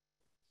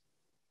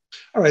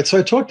 All right, so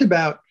I talked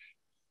about,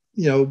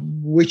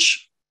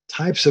 which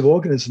types of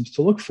organisms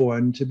to look for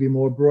and to be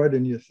more broad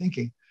in your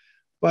thinking.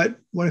 But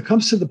when it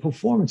comes to the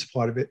performance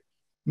part of it,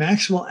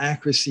 maximal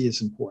accuracy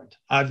is important.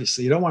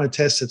 Obviously, you don't want a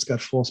test that's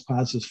got false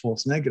positives,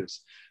 false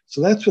negatives.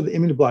 So that's where the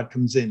immunoblot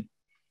comes in.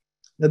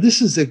 Now,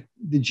 this is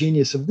the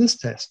genius of this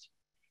test.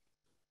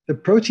 The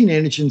protein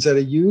antigens that are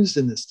used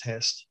in this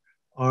test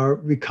are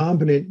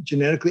recombinant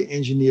genetically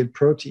engineered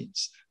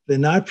proteins. They're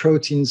not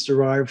proteins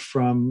derived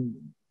from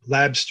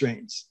lab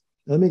strains.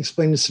 Now, let me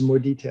explain this in more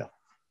detail.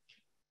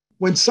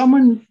 When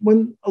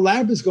a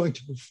lab is going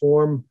to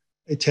perform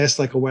a test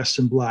like a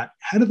Western blot,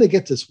 how do they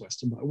get this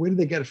Western blot? Where do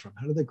they get it from?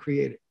 How do they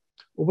create it?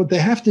 Well, what they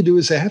have to do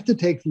is they have to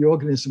take the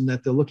organism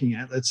that they're looking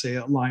at, let's say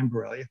a Lyme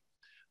Borrelia.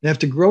 They have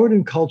to grow it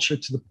in culture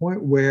to the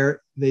point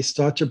where they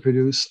start to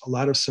produce a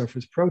lot of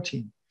surface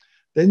protein.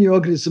 Then the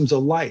organisms are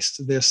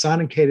lysed. They're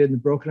sonicated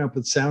and broken up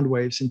with sound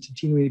waves into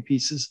teeny weeny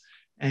pieces.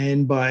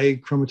 And by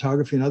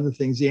chromatography and other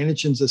things, the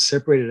antigens are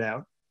separated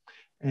out.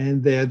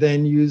 And they're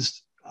then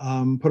used,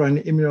 put on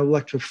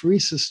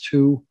immunoelectrophoresis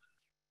to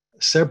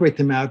separate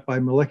them out by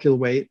molecular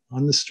weight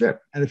on the strip.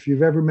 And if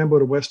you've ever remembered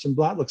what a Western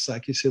blot looks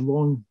like, you see a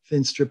long,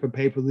 thin strip of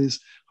paper, these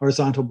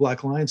horizontal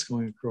black lines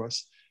going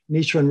across. And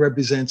each one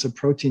represents a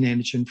protein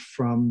antigen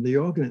from the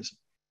organism.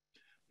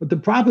 But the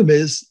problem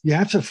is you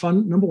have to,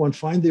 number one,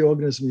 find the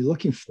organism you're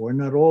looking for.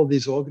 Not all of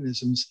these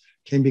organisms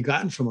can be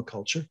gotten from a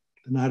culture.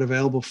 They're not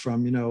available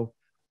from,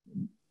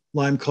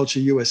 Lyme Culture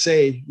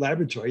USA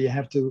laboratory. You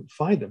have to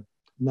find them.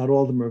 Not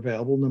all of them are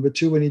available. Number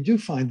two, when you do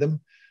find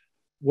them,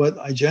 what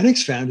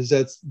IGeneX found is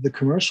that the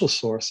commercial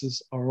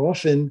sources are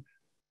often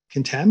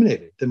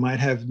contaminated. They might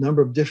have a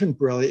number of different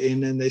Borrelia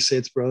in, and they say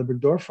it's Borrelia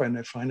burgdorferi, and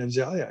they find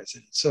Xaliides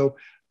in it. So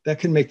that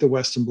can make the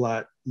Western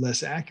blot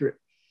less accurate.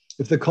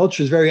 If the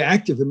culture is very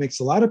active, it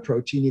makes a lot of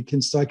protein, you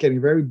can start getting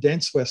very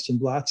dense Western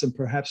blots and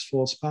perhaps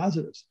false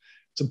positives.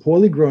 It's a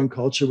poorly grown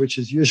culture, which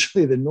is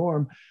usually the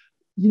norm.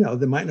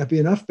 There might not be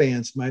enough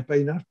bands, might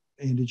be enough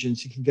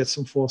antigens. You can get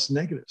some false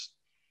negatives.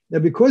 Now,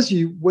 because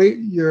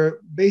you're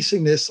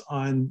basing this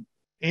on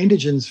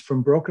antigens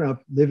from broken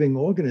up living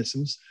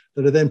organisms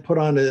that are then put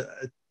on a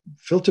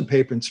filter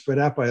paper and spread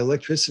out by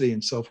electricity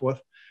and so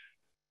forth,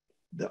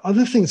 the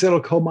other things that'll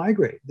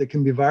co-migrate. There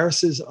can be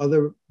viruses,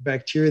 other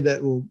bacteria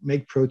that will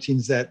make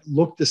proteins that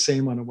look the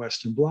same on a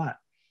Western blot.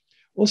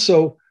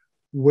 Also,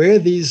 where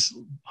these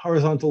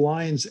horizontal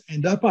lines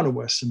end up on a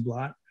Western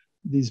blot,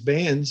 these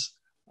bands,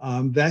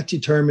 that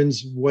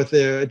determines what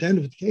their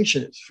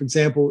identification is. For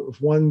example, if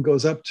one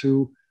goes up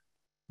to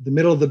the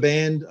middle of the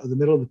band or the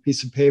middle of the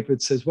piece of paper,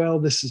 it says, well,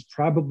 this is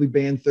probably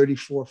band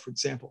 34, for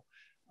example.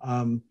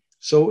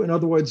 So in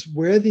other words,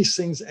 where these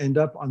things end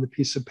up on the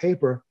piece of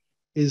paper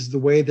is the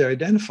way they're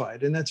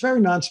identified. And that's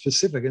very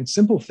nonspecific. And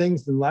simple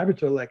things in the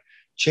laboratory, like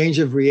change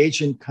of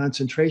reagent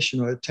concentration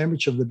or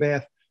temperature of the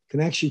bath,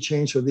 can actually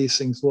change how these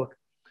things look.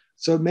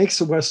 So it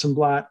makes a Western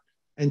blot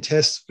and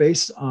tests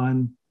based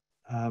on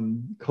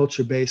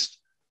culture-based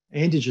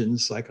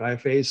antigens like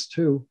IFAs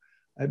too.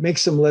 It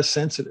makes them less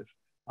sensitive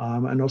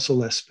and also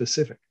less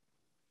specific.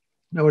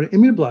 Now, what an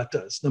immunoblot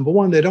does, number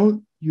one, they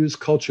don't use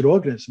cultured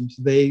organisms.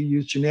 They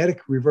use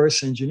genetic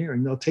reverse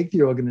engineering. They'll take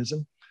the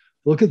organism,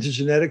 look at the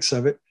genetics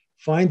of it,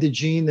 find the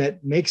gene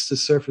that makes the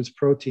surface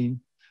protein.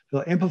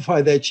 They'll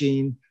amplify that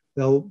gene.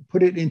 They'll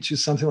put it into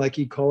something like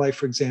E. coli,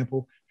 for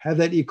example, have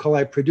that E.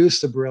 coli produce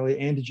the Borrelia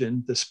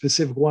antigen, the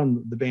specific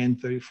one, the band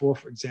 34,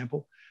 for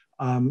example,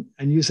 and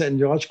use that in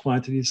large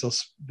quantities.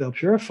 They'll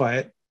purify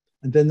it,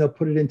 and then they'll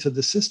put it into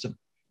the system.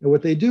 And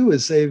what they do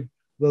is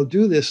they'll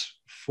do this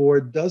for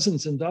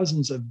dozens and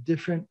dozens of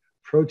different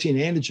protein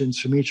antigens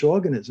from each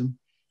organism.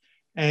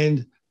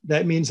 And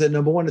that means that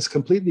number one, it's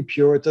completely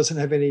pure. It doesn't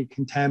have any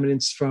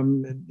contaminants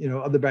from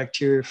other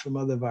bacteria, from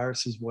other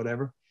viruses,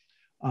 whatever.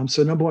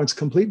 So number one, it's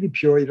completely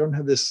pure. You don't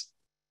have this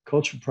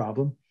culture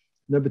problem.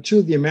 Number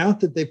two, the amount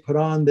that they put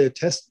on their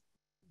test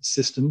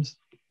systems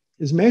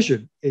is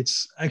measured.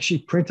 It's actually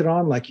printed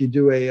on like you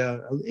do a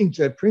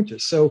inkjet printer.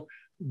 So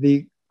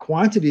the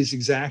quantity is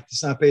exact.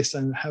 It's not based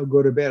on how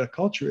good or bad a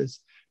culture is.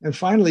 And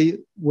finally,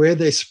 where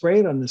they spray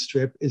it on the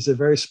strip is a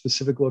very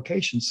specific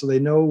location. So they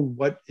know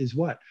what is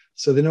what.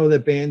 So they know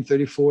that band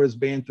 34 is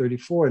band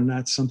 34 and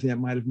not something that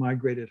might have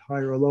migrated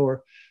higher or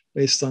lower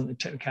based on the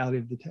technicality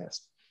of the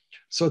test.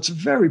 So it's a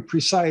very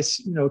precise,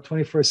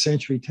 21st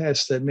century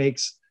test that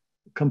makes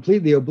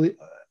completely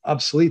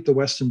obsolete the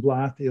Western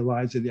blot, the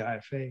ILADS, or the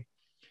IFA.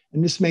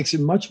 And this makes it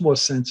much more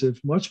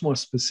sensitive, much more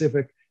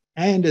specific,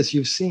 and as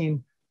you've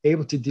seen,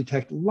 able to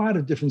detect a lot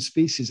of different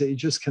species that you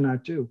just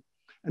cannot do.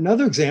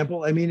 Another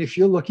example, if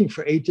you're looking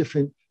for 8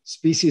 different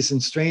species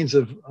and strains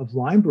of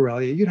Lyme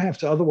Borrelia, you'd have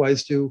to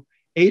otherwise do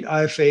 8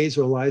 IFAs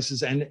or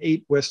ELISAs and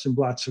 8 Western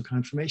blots for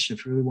confirmation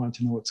if you really want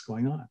to know what's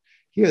going on.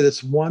 Here,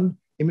 that's one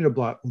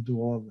immunoblot will do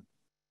all of them.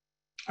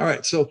 All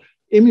right, so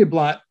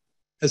immunoblot,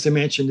 as I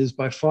mentioned, is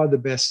by far the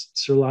best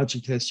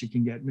serologic test you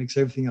can get. It makes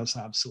everything else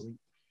obsolete.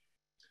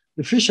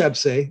 The fish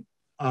assay,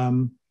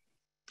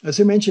 as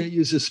I mentioned, it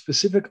uses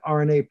specific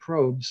RNA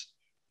probes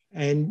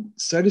And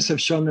studies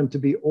have shown them to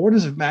be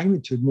orders of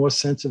magnitude more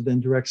sensitive than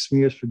direct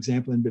smears, for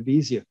example, in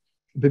Babesia.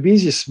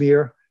 Babesia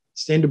smear,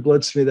 standard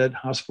blood smear that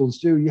hospitals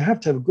do, you have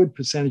to have a good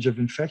percentage of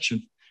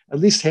infection, at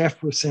least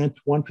 0.5%,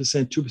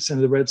 1%, 2% of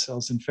the red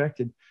cells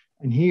infected.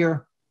 And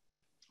here,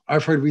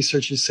 I've heard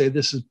researchers say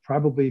this is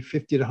probably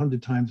 50 to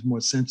 100 times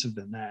more sensitive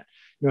than that.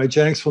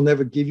 IGeneX will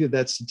never give you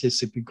that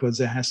statistic because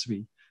there has to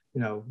be,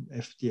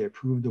 FDA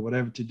approved or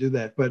whatever to do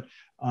that. But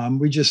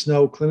we just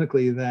know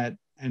clinically that,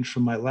 and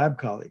from my lab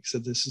colleagues,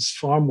 that this is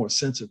far more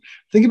sensitive.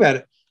 Think about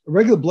it. A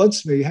regular blood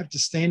smear, you have to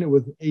stain it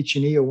with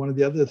H&E or one of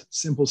the other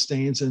simple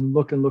stains and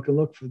look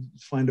for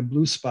find a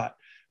blue spot,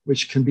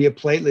 which can be a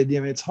platelet.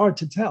 It's hard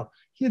to tell.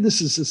 Here,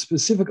 this is a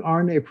specific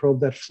RNA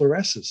probe that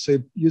fluoresces. So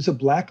you use a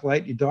black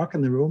light, you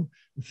darken the room,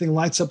 the thing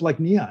lights up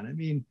like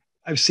neon.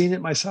 I've seen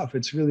it myself.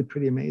 It's really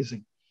pretty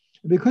amazing.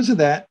 And because of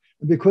that,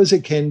 and because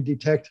it can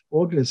detect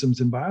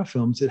organisms in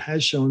biofilms, it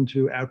has shown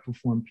to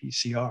outperform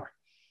PCR.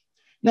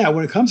 Now,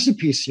 when it comes to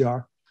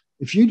PCR,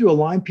 if you do a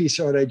Lyme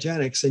PCR at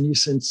IGeneX and you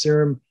send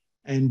serum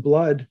and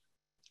blood,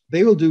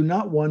 they will do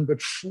not one,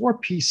 but 4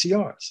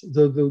 PCRs.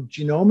 They'll do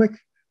genomic,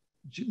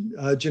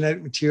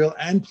 genetic material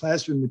and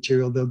plasmid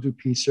material they'll do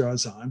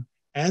PCRs on,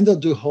 and they'll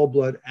do whole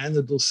blood and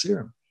they'll do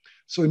serum.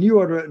 So when you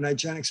order an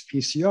IGeneX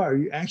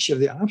PCR, you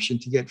actually have the option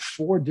to get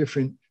 4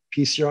 different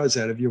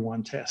PCRs out of your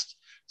one test.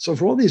 So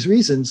for all these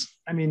reasons,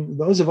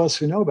 those of us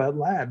who know about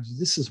labs,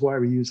 this is why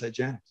we use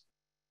IGeneX.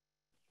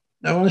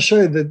 Now I want to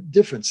show you the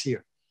difference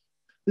here.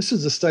 This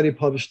is a study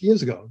published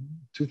years ago,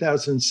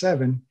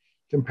 2007,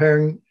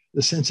 comparing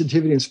the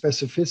sensitivity and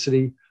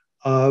specificity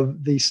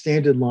of the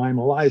standard Lyme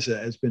ELISA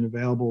has been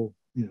available,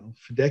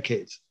 for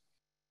decades.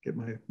 Get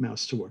my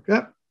mouse to work.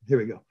 Here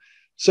we go.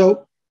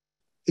 So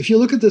if you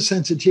look at the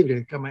sensitivity,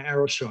 I've got my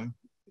arrow showing.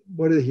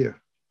 What are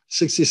here?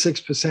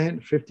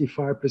 66%,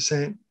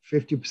 55%,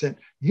 50%.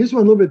 Here's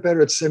one a little bit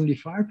better at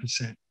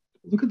 75%.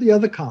 Look at the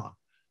other column.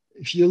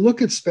 If you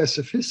look at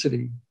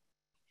specificity,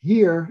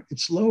 here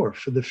it's lower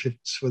for the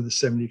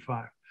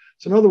 75.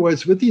 So in other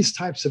words, with these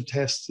types of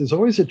tests, there's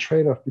always a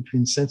trade-off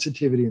between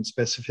sensitivity and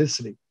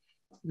specificity.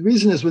 The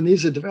reason is when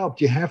these are developed,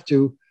 you have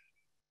to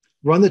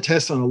run the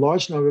test on a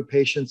large number of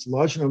patients,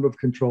 large number of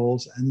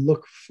controls, and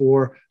look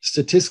for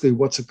statistically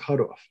what's a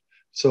cutoff.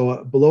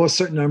 So below a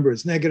certain number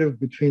is negative,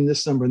 between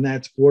this number and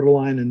that's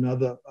borderline,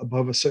 another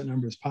above a certain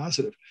number is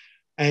positive.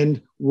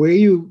 And where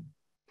you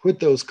put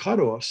those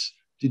cutoffs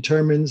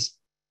determines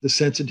the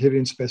sensitivity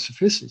and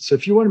specificity. So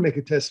if you want to make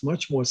a test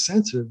much more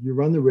sensitive, you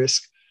run the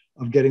risk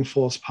of getting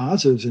false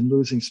positives and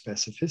losing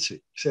specificity. You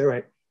say, all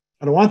right,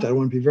 I don't want that. I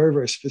want to be very,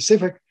 very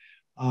specific.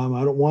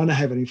 I don't want to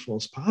have any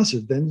false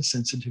positives. Then the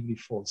sensitivity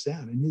falls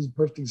down. And these are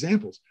perfect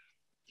examples.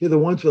 Here, the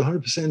ones with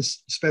 100%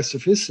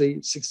 specificity,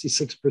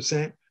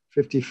 66%,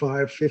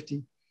 55,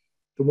 50.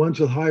 The ones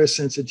with higher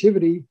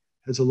sensitivity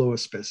has a lower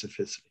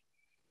specificity.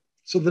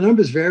 So the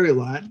numbers vary a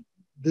lot.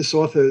 This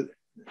author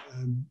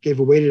gave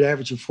a weighted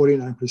average of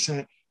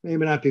 49%. May or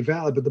may not be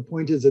valid, but the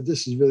point is that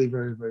this is really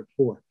very, very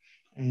poor.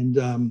 And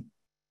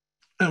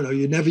I don't know,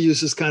 you never use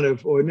this kind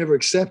of, or never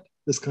accept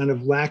this kind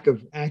of lack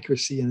of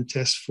accuracy in a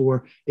test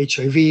for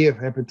HIV or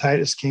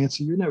hepatitis,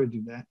 cancer. You never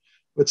do that.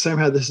 But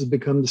somehow this has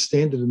become the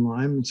standard in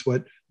Lyme. It's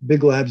what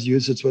big labs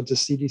use. It's what the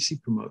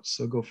CDC promotes.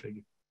 So go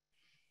figure.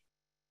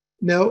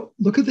 Now,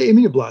 look at the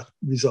immunoblot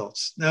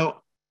results.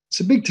 Now,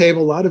 it's a big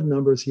table, a lot of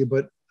numbers here,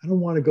 but I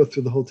don't want to go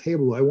through the whole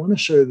table. I want to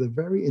show you the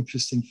very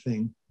interesting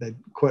thing that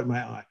caught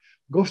my eye.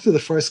 Go through the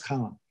first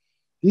column.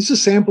 These are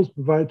samples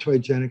provided to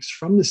IGeneX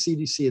from the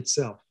CDC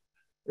itself.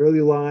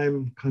 Early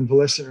Lyme,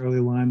 convalescent early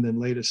Lyme, then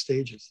later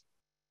stages.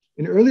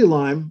 In early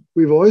Lyme,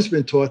 we've always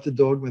been taught the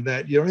dogma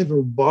that you don't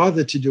even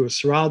bother to do a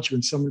serology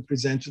when someone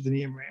presents with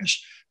an EM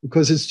rash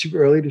because it's too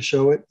early to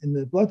show it in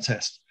the blood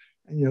test.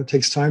 And, it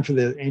takes time for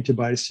the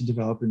antibodies to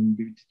develop and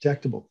be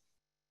detectable.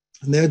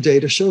 And their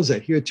data shows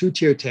that. Here,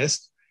 2-tier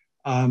test,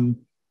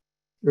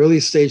 early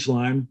stage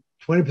Lyme,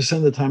 20%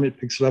 of the time it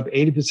picks it up,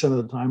 80% of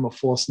the time a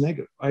false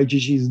negative.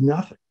 IgG is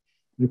nothing.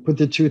 You put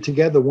the two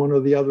together, one or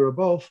the other or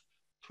both,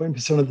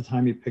 20% of the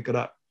time you pick it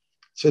up.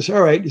 So it's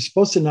all right, you're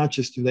supposed to not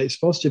just do that. You're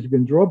supposed to, if you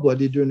can draw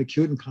blood, you do an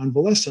acute and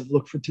convalescent,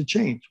 look for it to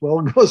change. Well,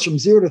 it goes from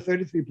 0 to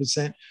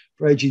 33%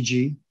 for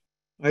IgG,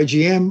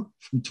 IgM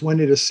from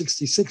 20 to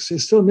 66. So you're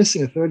still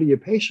missing a third of your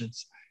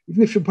patients.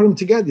 Even if you put them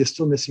together, you're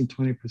still missing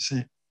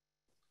 20%.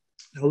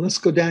 Now let's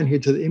go down here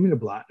to the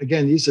immunoblot.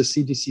 Again, these are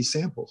CDC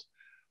samples.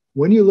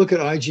 When you look at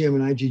IgM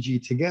and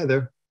IgG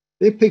together,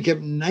 they pick up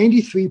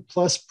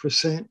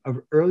 93+%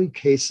 of early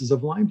cases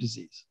of Lyme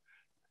disease.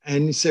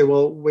 And you say,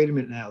 well, wait a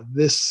minute now,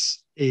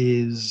 this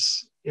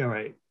is, all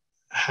right,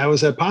 how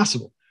is that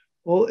possible?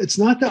 Well, it's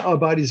not that our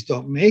bodies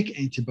don't make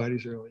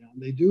antibodies early on.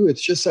 They do.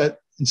 It's just that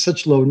in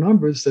such low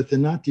numbers that they're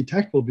not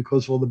detectable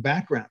because of all the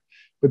background.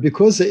 But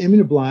because the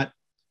immunoblot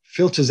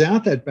filters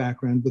out that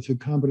background with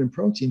recombinant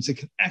proteins, it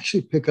can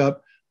actually pick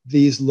up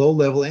these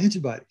low-level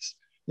antibodies.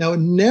 Now,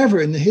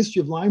 never in the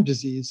history of Lyme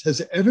disease has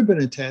there ever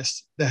been a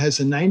test that has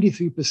a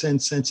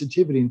 93%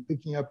 sensitivity in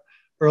picking up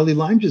early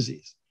Lyme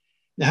disease.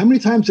 Now, how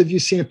many times have you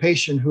seen a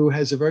patient who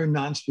has a very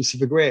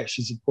non-specific rash?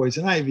 Is it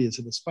poison ivy? Is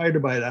it a spider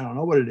bite? I don't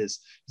know what it is.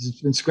 Has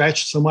it been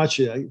scratched so much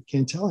I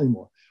can't tell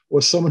anymore?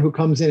 Or someone who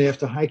comes in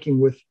after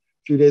hiking with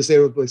a few days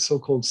later with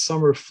so-called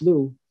summer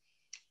flu.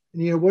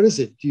 And, what is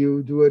it? Do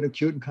you do an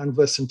acute and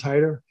convalescent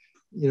titer,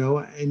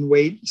 and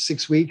wait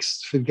 6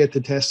 weeks to get the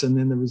test and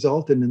then the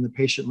result, and then the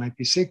patient might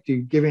be sick? Do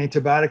you give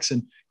antibiotics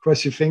and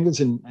cross your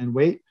fingers and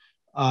wait?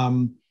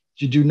 Do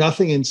you do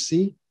nothing and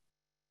see?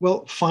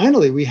 Well,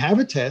 finally, we have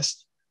a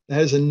test that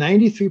has a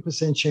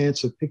 93%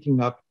 chance of picking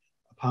up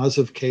a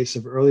positive case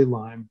of early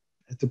Lyme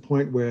at the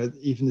point where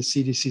even the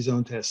CDC's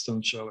own tests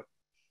don't show it.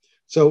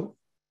 So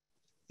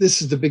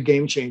this is the big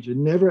game changer.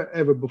 Never,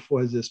 ever before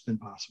has this been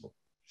possible.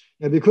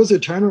 Now, because the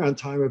turnaround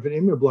time of an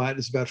immunoblot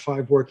is about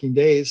 5 working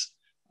days,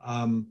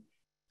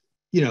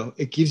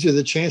 it gives you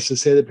the chance to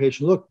say to the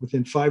patient, look,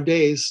 within 5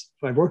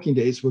 working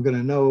days, we're going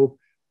to know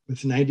with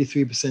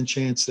 93%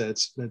 chance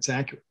that's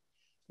accurate.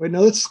 Right,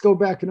 now let's go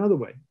back another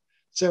way.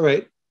 Say, all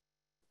right,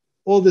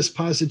 all this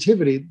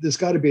positivity, there's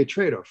got to be a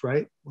trade-off,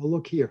 right? Well,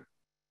 look here.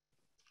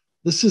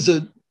 This is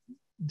a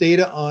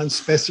data on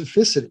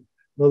specificity.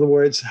 In other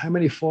words, how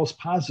many false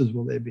positives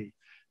will there be?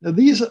 Now,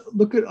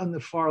 look at on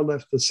the far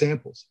left, the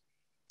samples.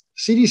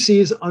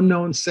 CDC's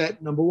unknown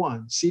set, number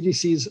 1.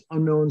 CDC's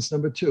unknowns,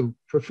 number 2.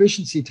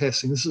 Proficiency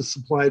testing. This is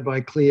supplied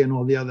by CLIA and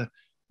all the other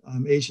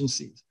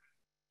agencies.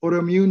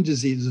 Autoimmune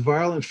diseases,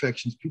 viral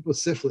infections, people with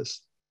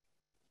syphilis.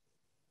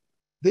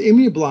 The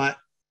immunoblot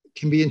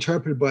can be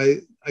interpreted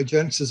by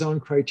IGeneX's own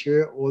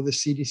criteria or the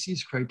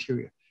CDC's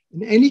criteria.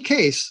 In any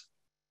case,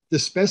 the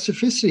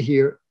specificity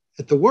here,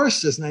 at the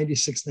worst, is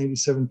 96,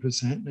 97%,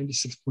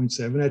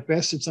 96.7. At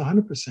best, it's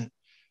 100%.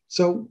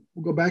 So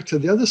we'll go back to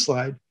the other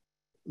slide.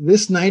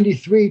 This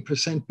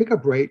 93%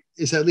 pickup rate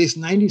is at least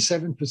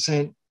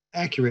 97%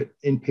 accurate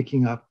in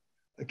picking up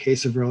a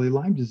case of early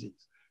Lyme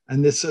disease.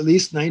 And this at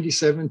least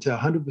 97 to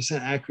 100%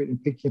 accurate in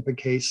picking up a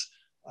case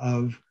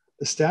of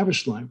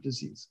established Lyme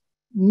disease.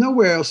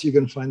 Nowhere else you're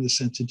going to find the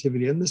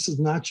sensitivity. And this is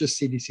not just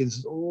CDC, this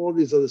is all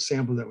these other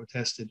samples that were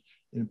tested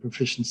in a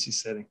proficiency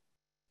setting.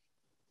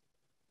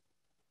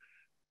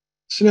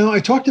 So now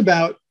I talked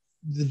about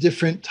the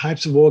different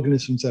types of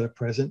organisms that are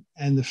present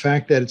and the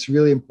fact that it's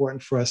really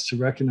important for us to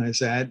recognize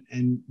that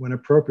and, when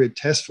appropriate,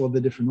 test for all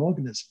the different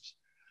organisms.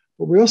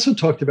 But we also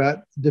talked about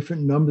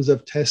different numbers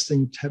of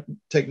testing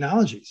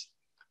technologies.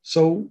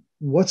 So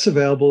what's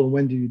available and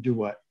when do you do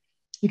what?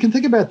 You can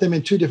think about them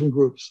in 2 different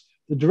groups.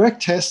 The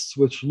direct tests,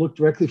 which look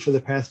directly for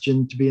the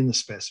pathogen to be in the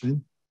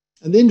specimen,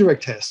 and the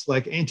indirect tests,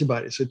 like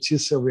antibodies or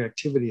T-cell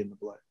reactivity in the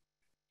blood.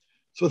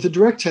 So with the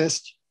direct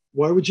test,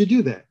 why would you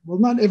do that? Well,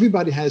 not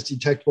everybody has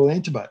detectable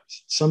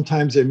antibodies.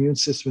 Sometimes their immune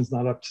system is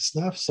not up to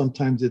snuff.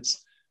 Sometimes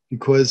it's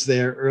because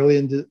they're early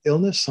in the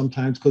illness.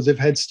 Sometimes because they've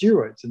had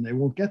steroids and they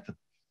won't get them.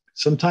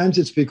 Sometimes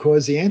it's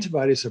because the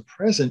antibodies are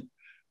present,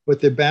 but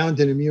they're bound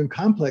in immune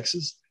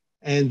complexes,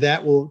 and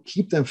that will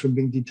keep them from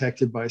being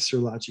detected by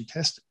serologic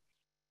testing.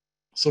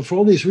 So for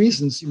all these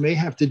reasons, you may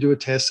have to do a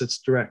test that's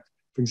direct,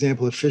 for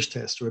example, a FISH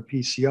test or a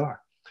PCR.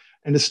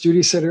 And as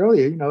Stuti said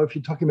earlier, if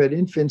you're talking about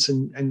infants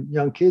and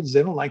young kids,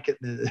 they don't like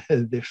getting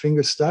their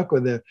finger stuck or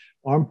their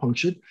arm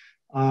punctured.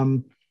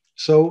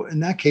 So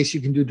in that case,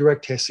 you can do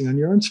direct testing on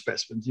your own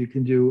specimens. You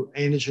can do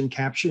antigen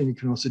capture, and you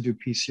can also do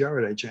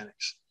PCR at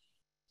IGeneX.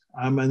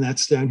 And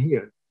that's down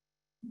here.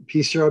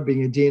 PCR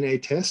being a DNA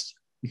test.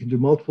 You can do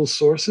multiple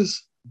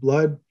sources,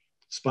 blood,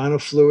 spinal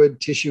fluid,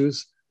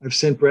 tissues. I've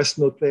sent breast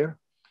milk there.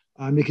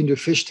 You can do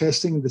FISH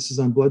testing. This is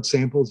on blood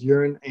samples,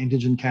 urine,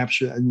 antigen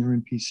capture, and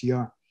urine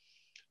PCR.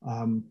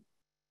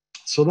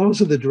 So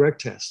those are the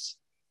direct tests.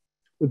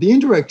 With the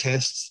indirect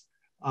tests,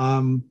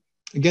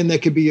 again,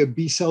 that could be a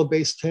B-cell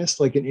based test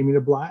like an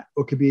immunoblot,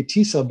 or it could be a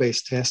T-cell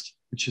based test,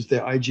 which is the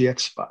IGeneX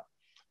spot.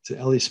 It's an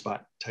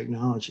ELISpot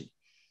technology.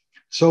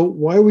 So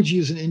why would you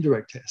use an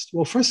indirect test?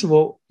 Well, first of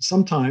all,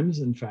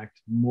 sometimes, in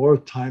fact, more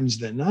times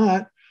than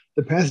not,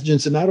 the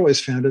pathogens are not always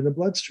found in the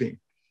bloodstream.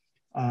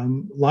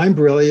 Lyme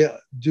Borrelia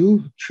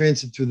do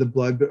transit through the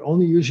blood, but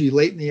only usually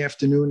late in the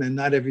afternoon and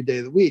not every day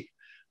of the week.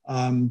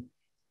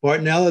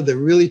 Bartonella, they're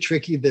really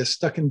tricky. They're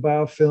stuck in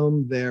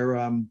biofilm.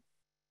 They're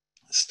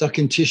stuck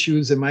in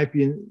tissues that might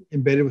be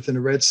embedded within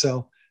a red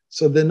cell.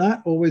 So they're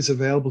not always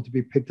available to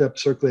be picked up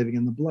circulating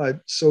in the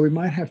blood. So we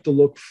might have to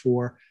look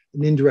for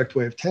an indirect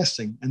way of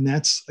testing. And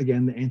that's,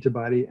 again, the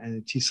antibody and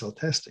the T-cell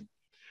testing.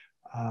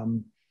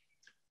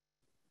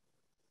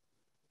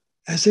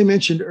 As I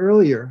mentioned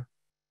earlier,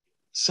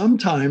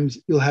 sometimes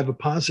you'll have a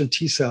positive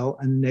T-cell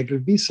and a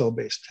negative B-cell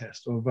based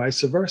test, or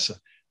vice versa.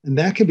 And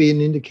that could be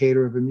an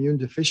indicator of immune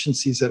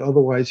deficiencies that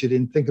otherwise you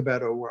didn't think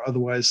about or were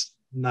otherwise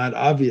not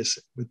obvious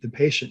with the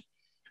patient.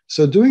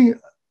 So doing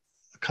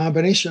a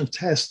combination of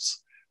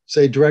tests,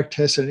 say direct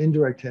test and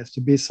indirect test,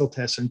 a B-cell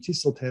test and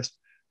T-cell test,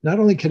 not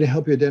only can it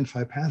help you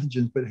identify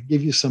pathogens, but it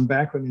give you some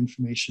background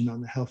information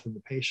on the health of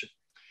the patient.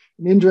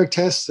 In indirect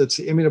tests, that's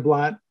the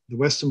immunoblot, the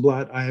Western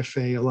blot,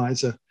 IFA,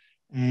 ELISA,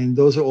 and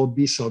those are all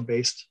B-cell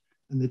based.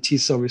 And the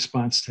T-cell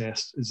response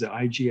test is the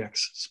IGeneX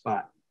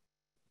spot.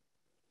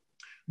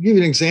 I'll give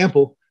you an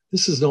example.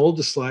 This is an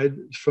older slide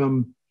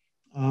from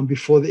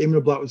before the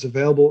immunoblot was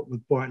available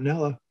with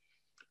Bartonella.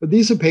 But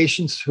these are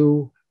patients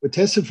who were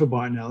tested for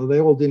Bartonella.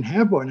 They all didn't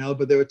have Bartonella,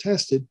 but they were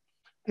tested.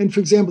 And for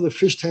example, the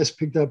fish test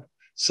picked up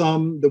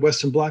some, the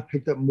Western blot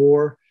picked up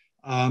more,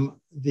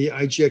 the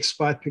IGeneX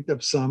spot picked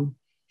up some.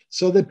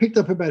 So they picked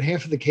up about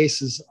half of the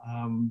cases,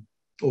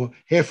 or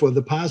half of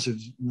the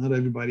positives. Not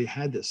everybody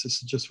had this.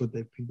 This is just what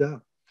they picked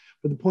up.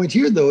 But the point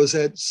here, though, is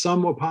that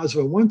some were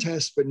positive on one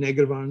test, but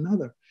negative on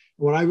another.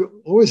 What I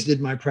always did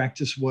in my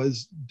practice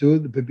was do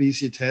the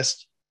Babesia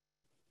test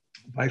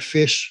by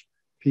fish,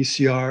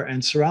 PCR,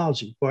 and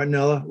serology.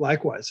 Bartonella,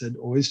 likewise, I'd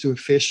always do a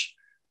fish,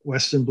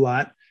 Western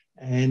blot,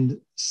 and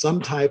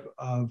some type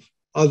of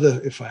other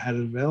if I had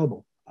it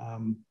available.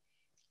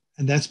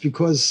 And that's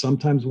because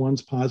sometimes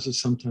one's positive,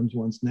 sometimes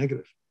one's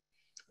negative.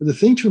 But the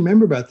thing to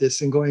remember about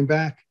this, and going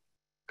back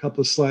a couple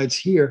of slides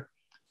here,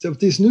 so with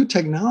these new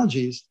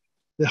technologies,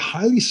 they're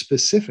highly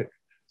specific.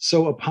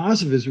 So a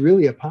positive is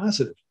really a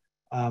positive.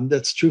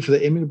 That's true for the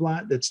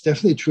immunoblot. That's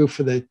definitely true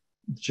for the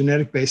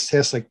genetic-based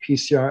tests like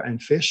PCR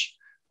and FISH.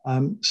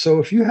 So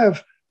if you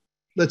have,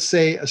 let's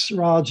say, a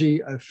serology,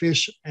 a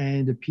FISH,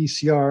 and a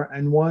PCR,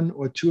 and one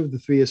or two of the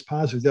three is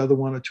positive, the other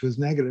one or two is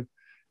negative,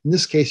 in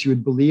this case, you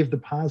would believe the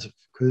positive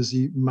because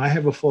you might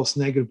have a false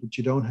negative, but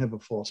you don't have a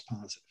false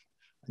positive.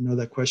 I know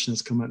that question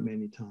has come up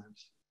many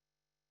times.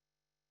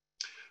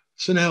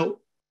 So now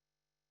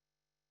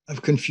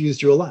I've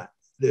confused you a lot.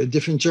 There are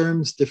different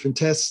germs, different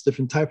tests,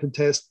 different type of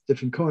tests,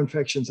 different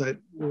co-infections.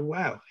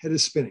 Wow, head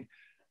is spinning.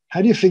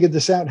 How do you figure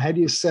this out? How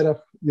do you set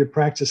up your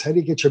practice? How do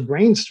you get your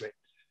brain straight?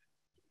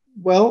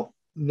 Well,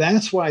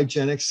 that's why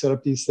IGeneX set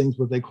up these things,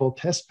 what they call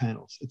test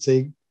panels. It's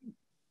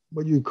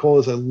what you call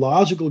is a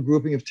logical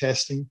grouping of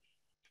testing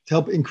to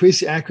help increase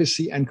the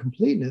accuracy and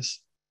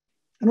completeness.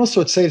 And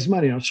also it saves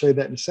money. I'll show you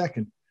that in a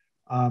second.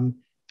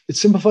 It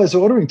simplifies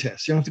ordering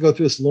tests. You don't have to go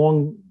through this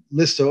long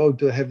list of, oh,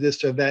 do I have this,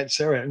 do I have that?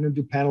 Sorry, I'm going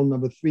to do panel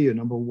number 3 or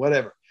number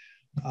whatever.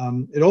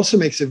 It also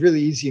makes it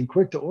really easy and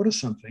quick to order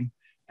something.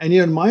 And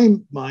in my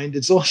mind,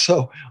 it's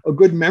also a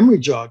good memory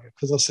jogger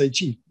because I'll say,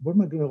 gee, what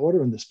am I going to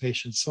order in this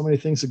patient? So many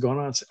things are going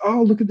on. I say,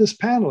 oh, look at this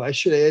panel. I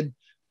should add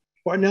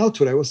Bartonella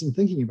to it. I wasn't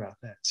thinking about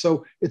that.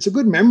 So it's a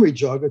good memory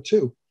jogger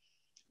too.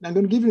 Now I'm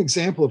going to give you an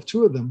example of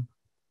two of them.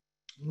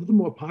 One of the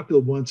more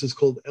popular ones is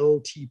called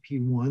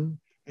LTP1.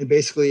 And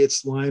basically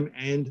it's Lyme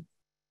and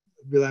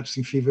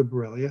relapsing fever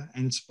Borrelia.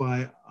 And it's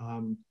by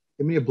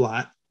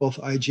immunoblot, both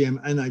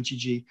IgM and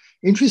IgG.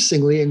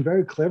 Interestingly and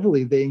very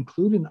cleverly, they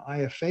include an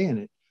IFA in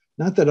it.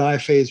 Not that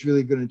IFA is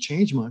really going to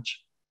change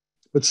much,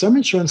 but some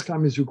insurance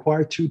companies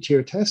require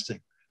 2-tier testing.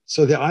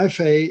 So the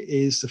IFA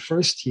is the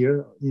first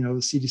tier, the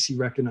CDC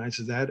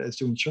recognizes that, as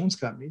do insurance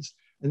companies.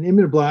 And the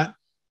immunoblot,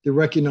 they're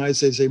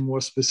recognized as a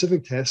more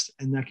specific test,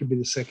 and that could be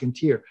the second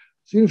tier.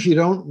 So even if you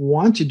don't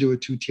want to do a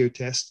 2-tier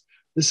test,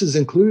 this is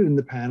included in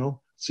the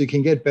panel, so you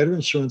can get better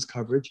insurance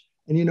coverage.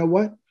 And you know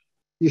what?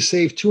 You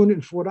save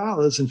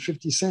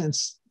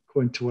 $204.50,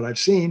 according to what I've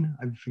seen.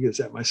 I figured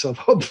that myself.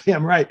 Hopefully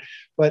I'm right.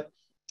 But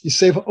you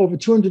save over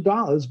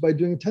 $200 by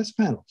doing a test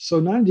panel.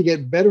 So not only do you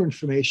get better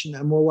information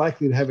and more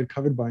likely to have it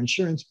covered by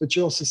insurance, but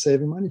you're also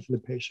saving money for the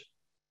patient.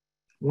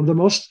 One of the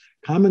most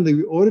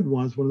commonly ordered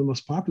ones, one of the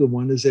most popular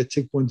ones, is their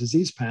tick-borne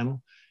disease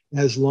panel. It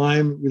has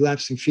Lyme,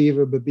 relapsing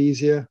fever,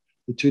 Babesia,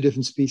 the 2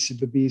 different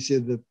species of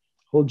Babesia, the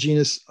whole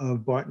genus of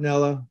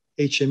Bartonella,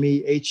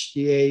 HME,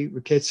 HTA,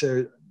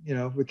 Rickettsia,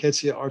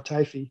 Rickettsia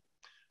artyphi.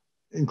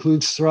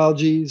 Includes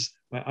serologies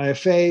by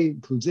IFA,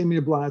 includes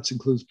immunoblots,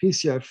 includes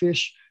PCR,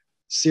 FISH,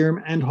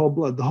 serum, and whole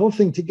blood. The whole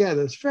thing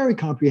together is very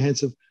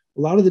comprehensive.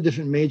 A lot of the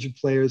different major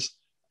players,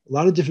 a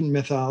lot of different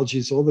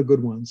methodologies, all the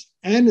good ones.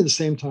 And at the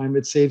same time,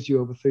 it saves you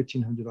over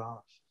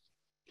 $1,300.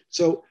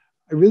 So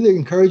I really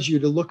encourage you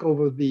to look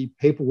over the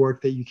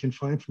paperwork that you can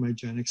find from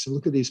IGeneX and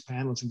look at these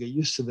panels and get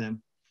used to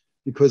them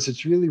because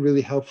it's really,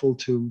 really helpful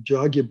to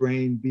jog your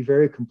brain, be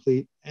very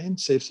complete, and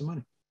save some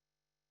money.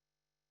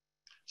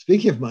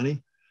 Speaking of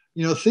money,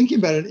 thinking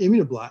about an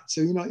immunoblot.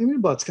 So,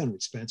 immunoblot's kind of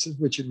expensive,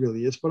 which it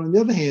really is. But on the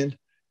other hand,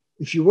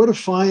 if you were to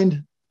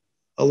find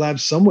a lab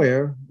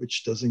somewhere,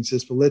 which doesn't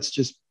exist, but let's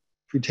just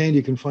pretend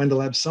you can find a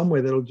lab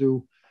somewhere that'll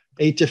do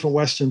 8 different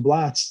Western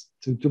blots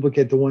to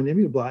duplicate the one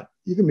immunoblot,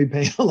 you can be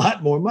paying a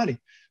lot more money.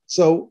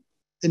 So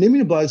an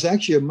immunoblot is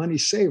actually a money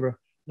saver.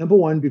 Number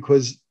one,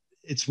 because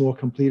it's more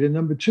complete. And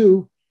number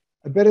two,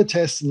 a better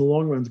test in the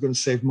long run is going to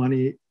save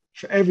money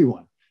for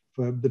everyone,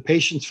 for the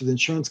patients, for the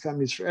insurance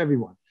companies, for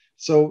everyone.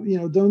 So,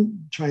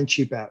 don't try and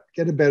cheap out.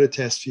 Get a better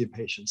test for your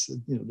patients.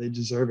 They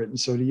deserve it, and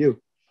so do you.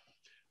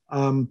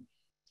 Now,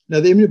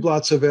 the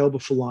immunoblots are available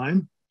for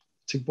Lyme,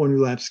 tick-borne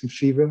relapsing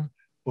fever,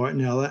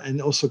 Bartonella,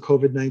 and also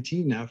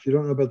COVID-19. Now, if you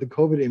don't know about the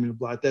COVID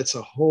immunoblot, that's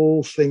a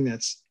whole thing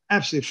that's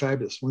absolutely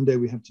fabulous. One day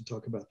we have to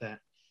talk about that.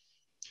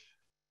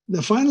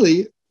 Now,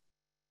 finally,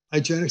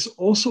 IGeneX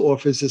also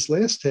offers this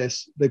last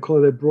test. They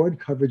call it a broad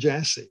coverage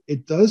assay.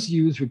 It does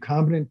use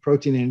recombinant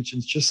protein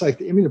antigens, just like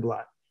the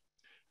immunoblot.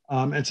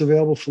 It's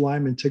available for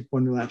Lyme and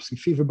tick-borne relapsing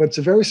fever, but it's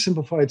a very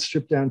simplified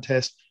stripped-down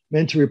test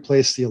meant to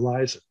replace the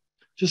ELISA.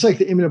 Just like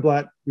the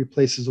immunoblot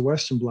replaces the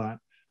Western blot,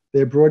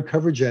 their broad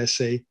coverage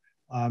assay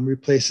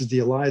replaces the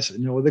ELISA.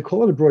 They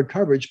call it a broad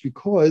coverage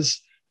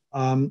because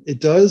it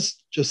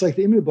does, just like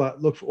the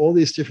immunoblot, look for all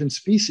these different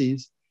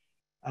species.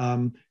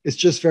 It's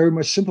just very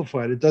much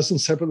simplified. It doesn't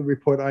separately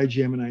report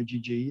IgM and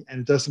IgG,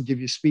 and it doesn't give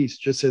you species.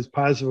 It just says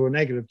positive or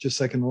negative,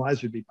 just like an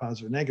ELISA would be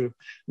positive or negative.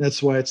 And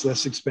that's why it's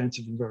less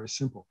expensive and very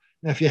simple.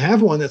 Now, if you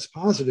have one that's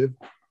positive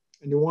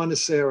and you want to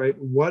say, all right,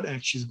 what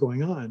actually is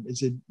going on?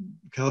 Is it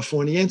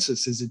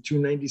Californiensis? Is it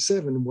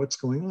 297? What's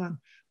going on?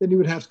 Then you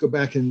would have to go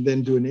back and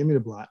then do an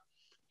immunoblot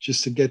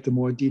just to get the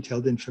more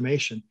detailed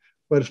information.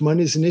 But if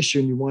money is an issue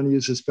and you want to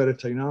use this better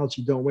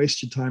technology, don't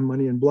waste your time,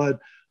 money, and blood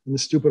on the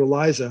stupid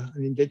ELISA.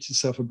 Get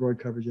yourself a broad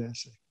coverage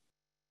assay.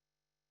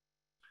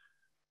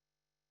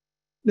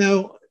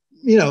 Now,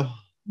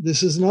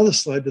 this is another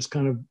slide that's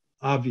kind of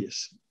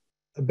obvious.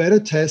 A better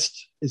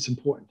test is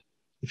important.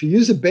 If you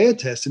use a bad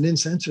test, an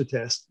in-sensor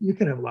test, you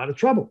can have a lot of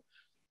trouble.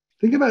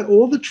 Think about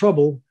all the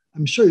trouble.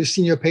 I'm sure you've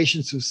seen your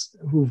patients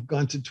who've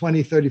gone to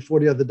 20, 30,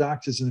 40 other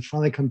doctors and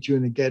finally come to you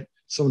and they get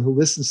someone who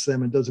listens to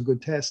them and does a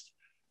good test.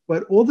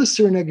 But all the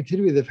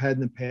seronegativity they've had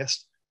in the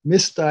past,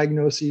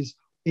 misdiagnoses,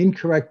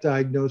 incorrect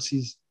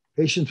diagnoses,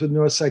 patients with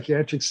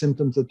neuropsychiatric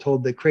symptoms are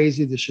told they're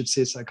crazy, they should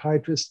see a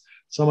psychiatrist.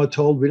 Some are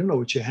told, we don't know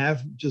what you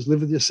have, just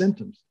live with your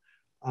symptoms.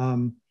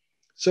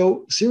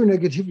 So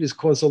seronegativity has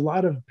caused a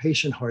lot of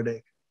patient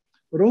heartache.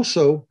 But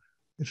also,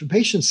 if a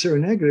patient's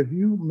seronegative,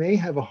 you may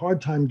have a hard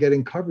time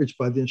getting coverage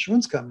by the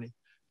insurance company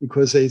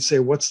because they say,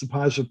 what's the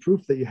positive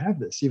proof that you have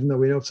this? Even though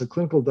we know it's a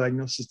clinical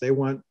diagnosis, they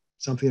want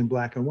something in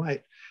black and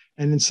white.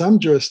 And in some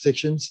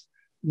jurisdictions,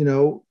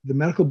 the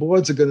medical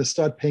boards are going to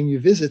start paying you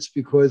visits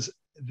because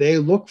they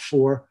look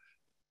for,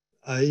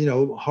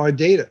 hard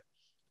data.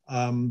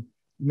 You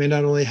may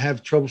not only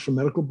have trouble from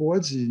medical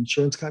boards, the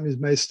insurance companies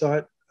may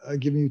start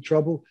giving you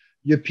trouble.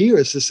 Your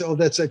peers, they say, oh,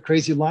 that's that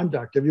crazy Lyme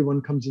doctor.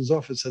 Everyone comes in his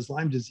office has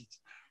Lyme disease.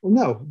 Well,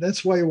 no,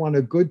 that's why you want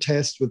a good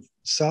test with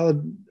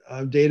solid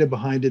data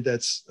behind it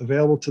that's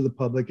available to the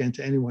public and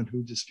to anyone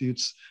who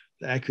disputes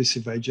the accuracy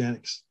of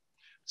IGeneX.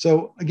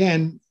 So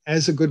again,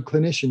 as a good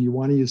clinician, you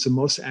want to use the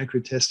most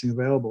accurate testing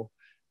available.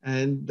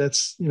 And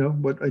that's,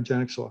 what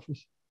IGeneX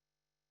offers.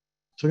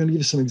 So I'm going to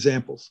give you some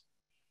examples.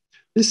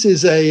 This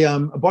is a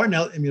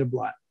Bartonella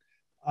immunoblot.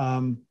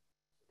 On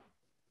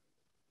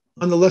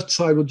the left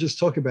side, we'll just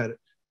talk about it.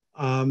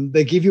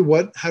 They give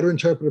you how to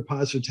interpret a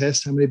positive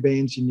test, how many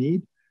bands you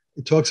need.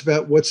 It talks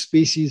about what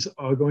species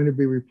are going to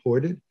be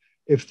reported.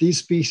 If these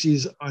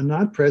species are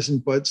not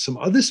present, but some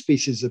other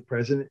species are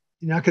present,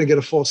 you're not going to get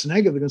a false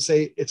negative. They're going to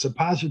say it's a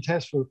positive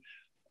test for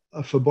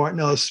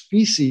Bartonella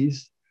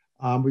species.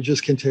 We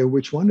just can't tell you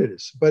which one it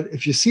is. But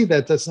if you see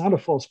that, that's not a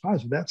false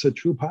positive. That's a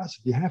true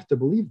positive. You have to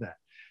believe that.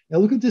 Now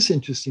look at this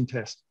interesting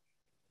test.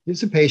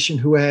 Here's a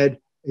patient who had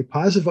a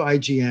positive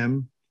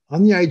IgM.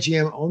 On the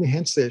IgM, only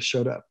Hensley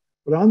showed up.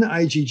 But on the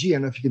IgG, I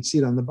don't know if you can see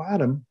it on the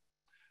bottom,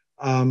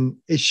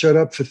 it showed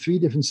up for 3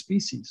 different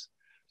species.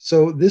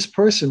 So this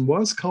person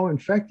was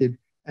co-infected,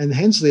 and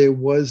Hensley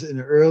was an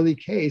early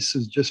case,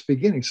 was just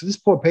beginning. So this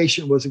poor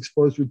patient was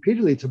exposed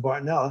repeatedly to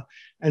Bartonella.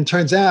 And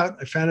turns out,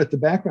 I found out the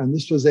background,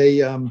 this was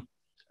a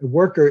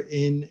worker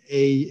in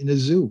a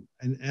zoo,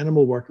 an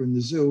animal worker in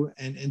the zoo,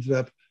 and ended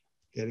up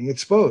getting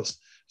exposed.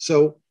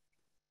 So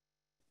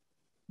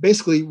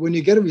basically, when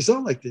you get a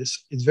result like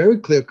this, it's very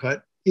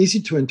clear-cut,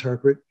 easy to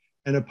interpret,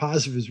 and a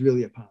positive is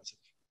really a positive.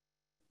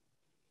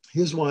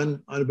 Here's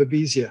one on a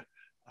Babesia.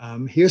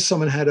 Here's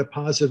someone had a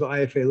positive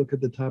IFA. Look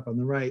at the top on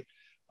the right.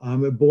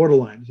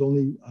 Borderline. It's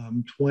only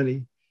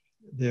 20.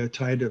 They're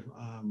tied to,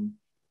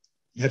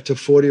 you have to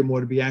 40 or more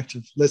to be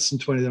active. Less than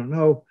 20, they don't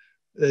know.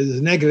 There's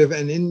a negative,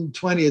 and in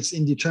 20, it's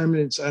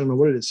indeterminate. I don't know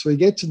what it is. So we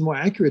get to the more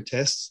accurate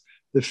tests,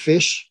 the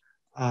fish,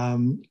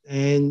 and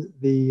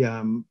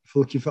the for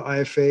looking for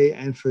IFA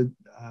and for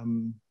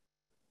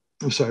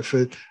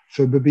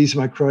for Babesia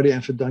microtia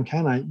and for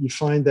Duncani, you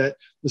find that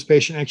this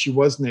patient actually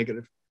was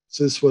negative.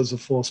 So this was a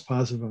false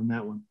positive on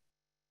that one.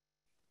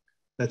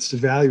 That's the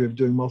value of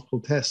doing multiple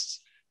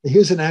tests. And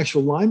here's an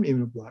actual Lyme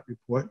immunoblot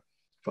report.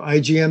 For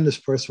IgM, this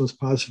person was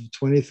positive for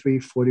 23,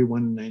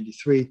 41, and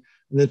 93.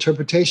 And the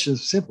interpretation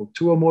is simple,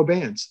 2 or more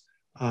bands,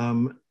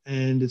 and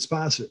it's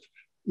positive.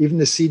 Even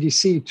the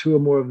CDC, 2 or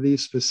more of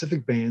these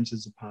specific bands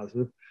is a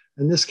positive.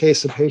 In this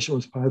case, the patient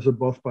was positive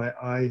both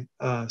by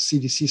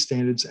CDC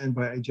standards and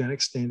by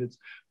IGeneX standards.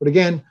 But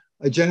again,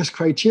 IGeneX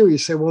criteria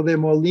say, well, they're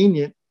more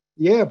lenient.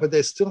 Yeah, but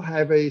they still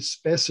have a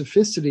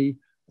specificity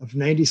of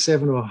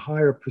 97 or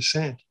higher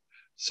percent.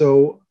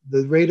 So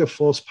the rate of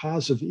false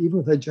positive, even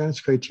with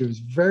IGeneX criteria, is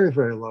very,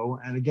 very low.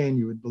 And again,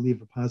 you would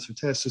believe a positive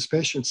test,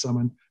 especially in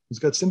someone who's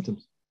got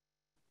symptoms.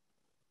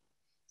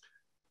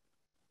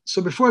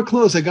 So before I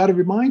close, I got to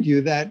remind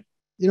you that,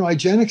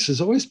 IGeneX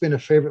has always been a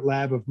favorite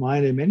lab of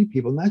mine and many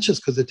people, not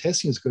just because the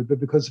testing is good,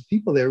 but because the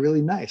people there are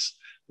really nice.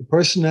 The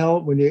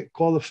personnel, when you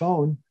call the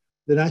phone,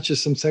 they're not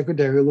just some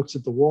secretary who looks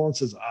at the wall and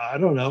says, I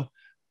don't know.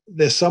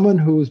 There's someone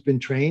who's been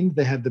trained.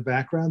 They have the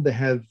background. They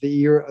have the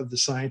ear of the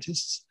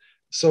scientists.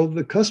 So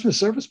the customer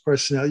service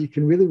personnel, you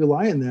can really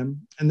rely on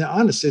them. And they're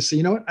honest. They say,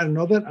 you know what? I don't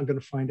know that. I'm going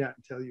to find out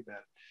and tell you about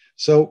it.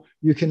 So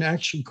you can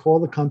actually call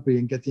the company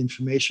and get the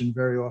information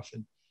very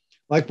often.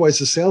 Likewise,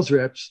 the sales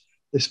reps,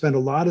 they spend a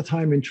lot of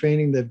time in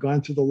training. They've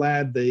gone through the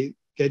lab. They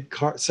get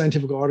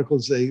scientific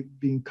articles. They've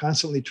been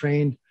constantly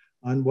trained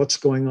on what's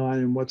going on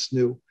and what's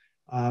new.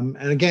 And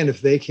again,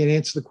 if they can't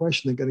answer the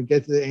question, they're going to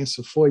get the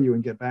answer for you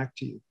and get back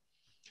to you.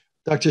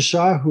 Dr.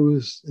 Shah,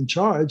 who's in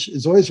charge,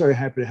 is always very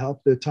happy to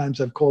help. There are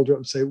times I've called her up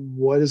and say,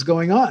 what is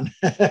going on?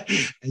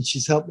 And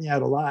she's helped me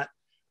out a lot.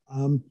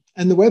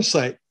 And the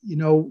website,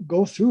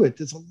 go through it.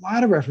 There's a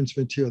lot of reference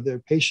material. There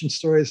are patient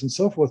stories and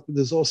so forth, but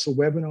there's also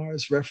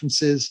webinars,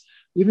 references.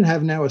 We even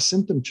have now a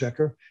symptom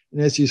checker.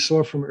 And as you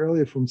saw from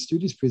earlier from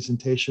Stuti's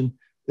presentation,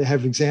 they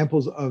have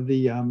examples of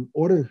the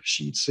order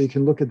sheets, so you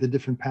can look at the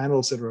different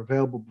panels that are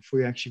available before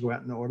you actually go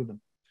out and order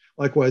them.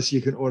 Likewise,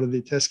 you can order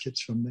the test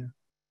kits from there.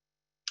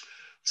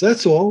 So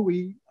that's all.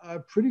 We are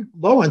pretty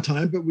low on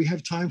time, but we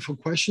have time for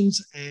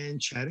questions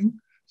and chatting.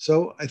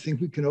 So I think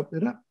we can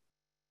open it up.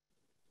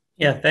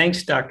 Yeah,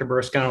 thanks, Dr.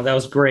 Burrascano. That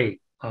was great.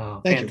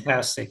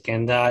 Fantastic.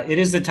 And it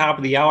is the top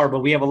of the hour, but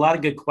we have a lot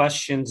of good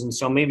questions. And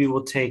so maybe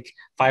we'll take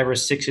 5 or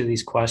 6 of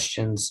these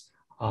questions.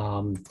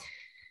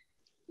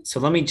 So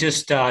let me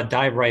just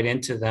dive right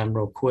into them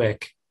real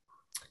quick.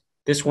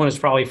 This one is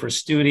probably for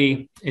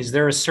Stuti. Is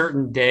there a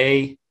certain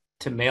day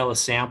to mail a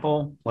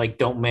sample? Like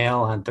don't mail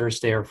on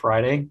Thursday or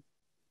Friday?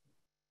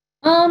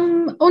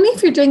 Only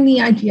if you're doing the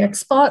IGeneX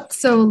spot,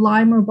 so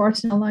Lyme or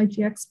Bartonella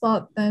IGeneX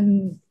spot,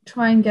 then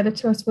try and get it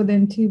to us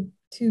within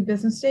two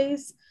business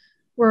days.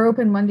 We're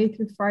open Monday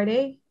through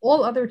Friday.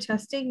 All other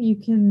testing you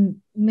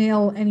can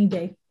mail any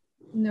day,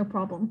 no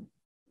problem.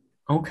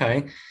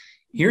 Okay.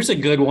 Here's a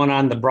good one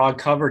on the broad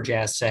coverage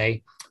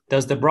assay.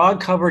 Does the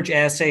broad coverage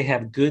assay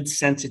have good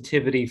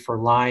sensitivity for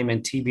Lyme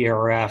and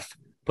TBRF,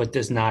 but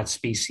does not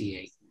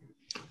speciate?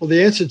 Well,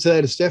 the answer to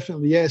that is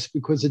definitely yes,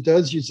 because it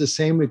does use the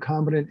same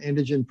recombinant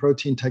antigen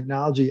protein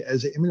technology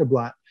as an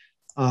immunoblot.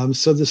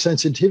 So the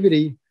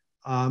sensitivity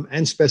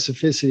and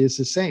specificity is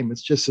the same.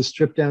 It's just a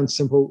stripped down,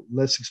 simple,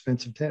 less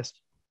expensive test.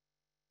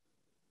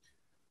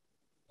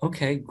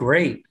 Okay,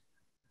 great.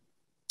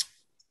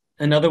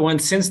 Another one,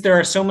 since there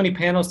are so many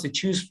panels to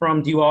choose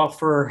from, do you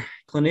offer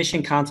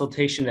clinician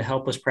consultation to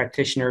help us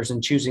practitioners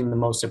in choosing the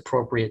most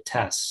appropriate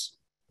tests?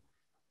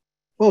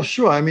 Well,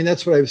 sure. I mean,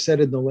 that's what I've said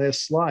in the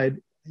last slide.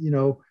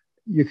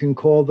 You can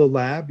call the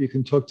lab, you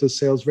can talk to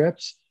sales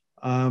reps,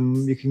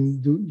 you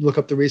can look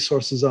up the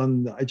resources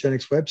on the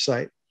IGeneX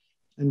website.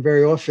 And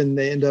very often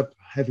they end up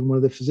having one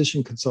of the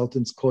physician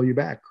consultants call you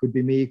back. Could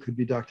be me, could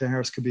be Dr.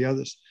 Harris, could be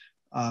others.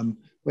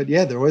 But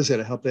yeah, they're always there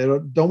to help. They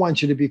don't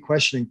want you to be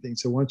questioning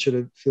things. They want you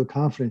to feel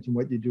confident in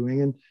what you're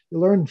doing, and you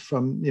learn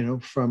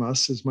from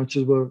us as much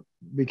as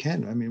we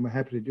can. I mean, we're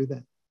happy to do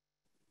that.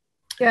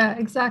 Yeah,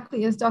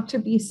 exactly. As Dr.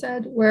 B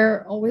said,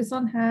 we're always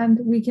on hand.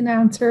 We can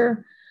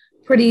answer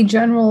pretty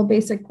general,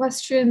 basic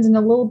questions and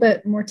a little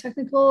bit more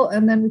technical,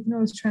 and then we can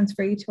always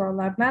transfer you to our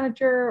lab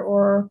manager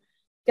or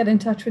get in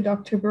touch with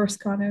Dr.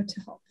 Burrascano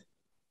to help.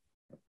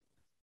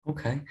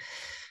 Okay.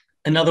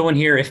 Another one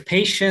here. If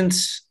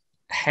patients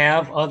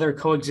have other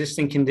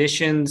coexisting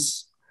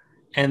conditions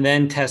and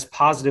then test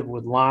positive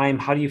with Lyme,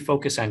 how do you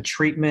focus on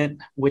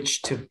treatment,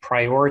 which to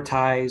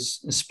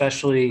prioritize,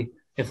 especially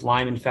if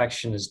Lyme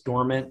infection is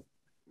dormant?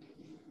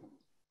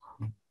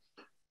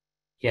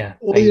 Yeah.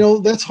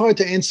 Well, that's hard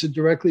to answer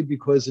directly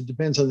because it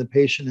depends on the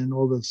patient and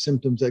all the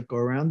symptoms that go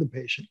around the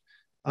patient.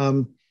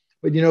 But,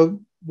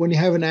 when you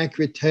have an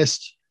accurate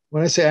test,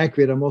 when I say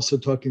accurate, I'm also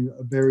talking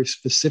a very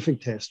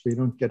specific test where you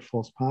don't get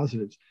false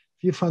positives.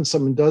 If you find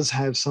someone does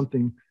have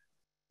something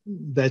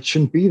that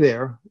shouldn't be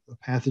there, a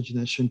pathogen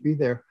that shouldn't be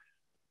there,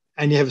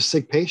 and you have a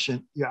sick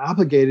patient, you're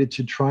obligated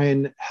to try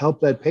and help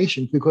that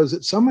patient, because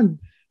if someone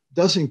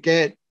doesn't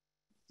get,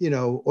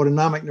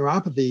 autonomic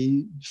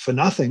neuropathy for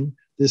nothing,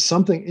 there's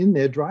something in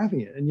there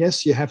driving it. And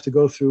yes, you have to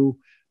go through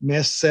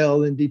mast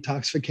cell and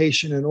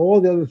detoxification and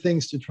all the other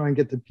things to try and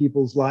get the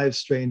people's lives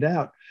straightened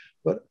out.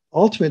 But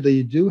ultimately,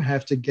 you do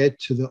have to get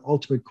to the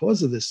ultimate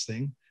cause of this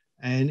thing.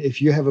 And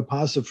if you have a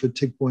positive for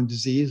tick-borne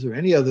disease or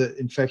any other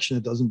infection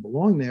that doesn't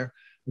belong there,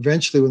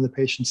 eventually when the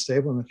patient's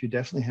stable enough, you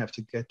definitely have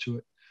to get to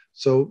it.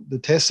 So the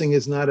testing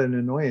is not an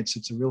annoyance,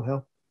 it's a real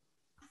help.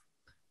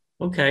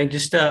 Okay,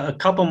 just a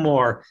couple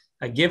more.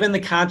 Given the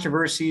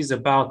controversies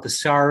about the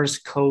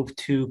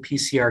SARS-CoV-2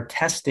 PCR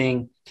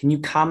testing, can you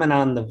comment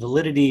on the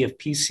validity of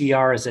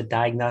PCR as a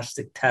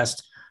diagnostic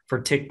test for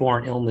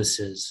tick-borne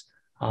illnesses,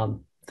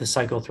 the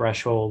cycle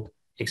threshold,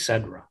 et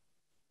cetera?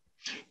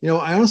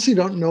 I honestly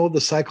don't know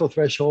the cycle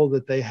threshold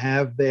that they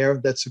have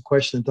there. That's a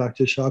question that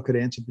Dr. Shah could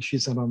answer, but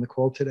she's not on the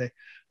call today.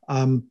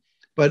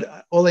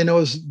 But all I know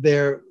is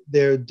their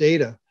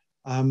data.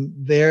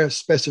 Their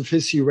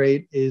specificity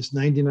rate is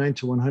 99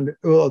 to 100.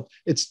 Well,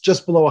 it's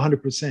just below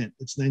 100%.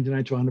 It's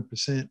 99 to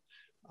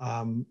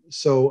 100%.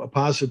 So a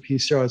positive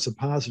PCR is a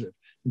positive.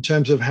 In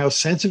terms of how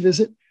sensitive is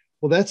it?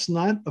 Well, that's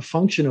not a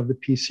function of the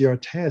PCR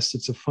test.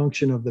 It's a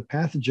function of the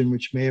pathogen,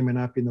 which may or may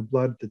not be in the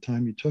blood at the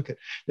time you took it.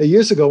 Now,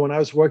 years ago, when I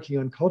was working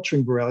on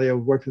culturing Borrelia, I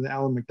worked with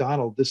Alan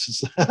McDonald. This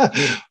is,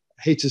 I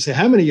hate to say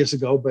how many years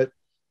ago, but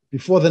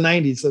before the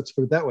 90s, let's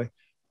put it that way.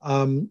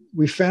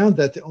 we found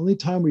that the only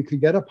time we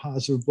could get a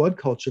positive blood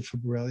culture for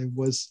Borrelia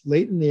was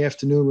late in the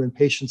afternoon when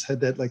patients had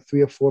that like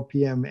 3 or 4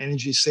 p.m.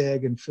 energy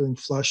sag and feeling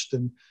flushed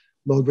and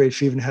low-grade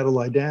fever and had to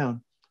lie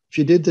down. If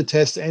you did the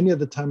test any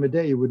other time of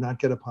day, you would not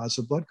get a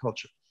positive blood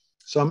culture.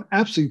 So I'm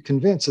absolutely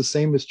convinced the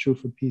same is true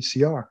for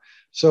PCR.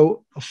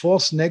 So a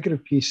false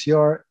negative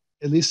PCR,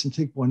 at least in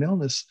tick-borne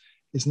illness,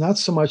 is not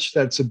so much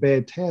that it's a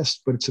bad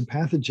test, but it's a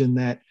pathogen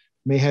that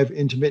may have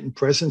intermittent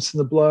presence in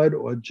the blood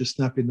or just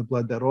not be in the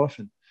blood that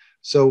often.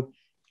 So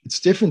it's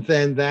different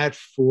than that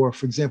for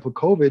example,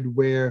 COVID,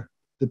 where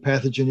the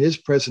pathogen is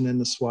present in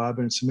the swab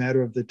and it's a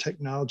matter of the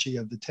technology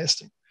of the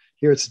testing.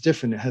 Here it's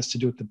different. It has to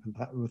do with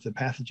the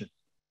pathogen.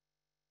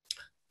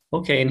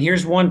 Okay, and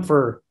here's one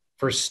for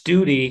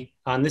Stuti.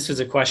 This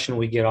is a question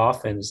we get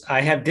often. Is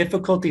I have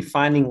difficulty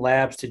finding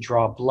labs to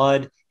draw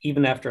blood,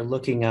 even after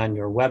looking on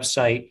your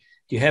website.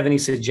 Do you have any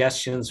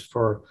suggestions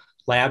for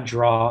lab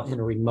draw in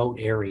a remote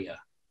area?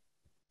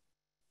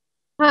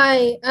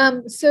 Hi.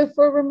 So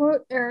for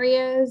remote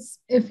areas,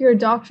 if your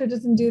doctor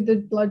doesn't do the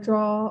blood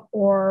draw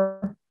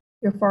or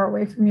you're far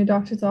away from your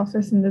doctor's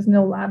office and there's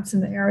no labs in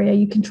the area,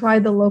 you can try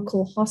the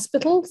local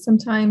hospital.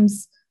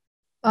 Sometimes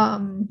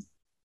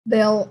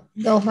they'll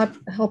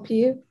help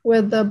you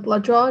with the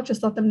blood draw.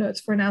 Just let them know it's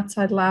for an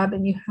outside lab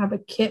and you have a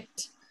kit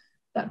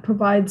that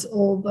provides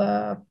all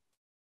the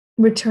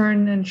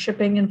return and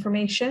shipping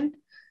information.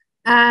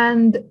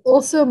 And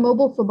also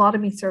mobile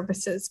phlebotomy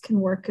services can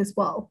work as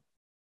well.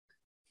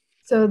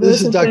 So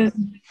this is Dr.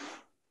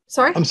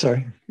 Sorry? I'm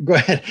sorry. Go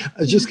ahead.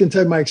 I was just going to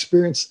tell you my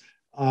experience.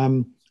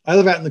 I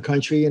live out in the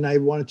country and I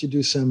wanted to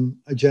do some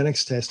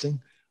IGeneX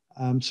testing.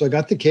 So I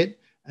got the kit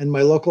and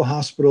my local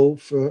hospital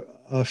for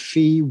a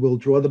fee will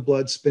draw the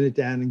blood, spin it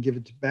down and give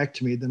it back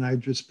to me. Then I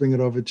just bring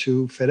it over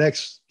to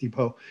FedEx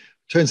depot.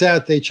 Turns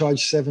out they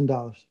charge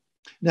 $7.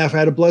 Now, if I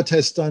had a blood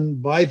test done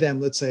by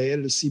them, let's say I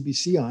added a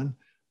CBC on,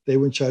 they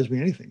wouldn't charge me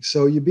anything.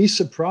 So you'd be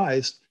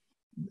surprised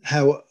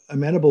how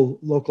amenable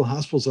local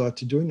hospitals are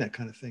to doing that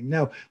kind of thing.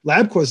 Now,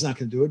 LabCorp is not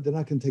going to do it. They're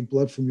not going to take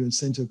blood from you and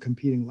send to a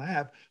competing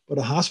lab. But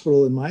a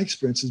hospital, in my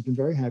experience, has been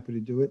very happy to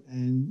do it.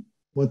 And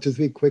 1, 2,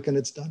 3, quick, and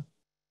it's done.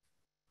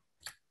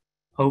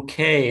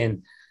 Okay.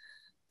 And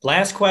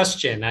last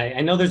question.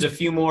 I know there's a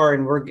few more,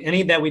 and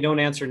any that we don't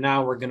answer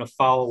now, we're going to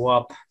follow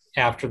up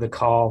after the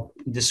call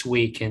this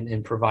week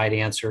and provide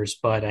answers.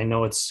 But I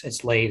know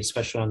it's late,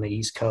 especially on the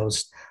East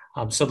Coast.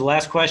 So the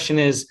last question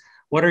is,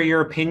 what are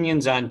your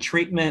opinions on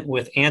treatment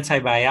with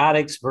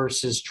antibiotics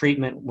versus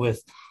treatment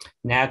with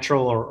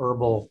natural or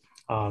herbal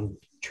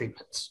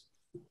treatments?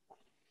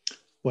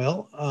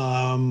 Well,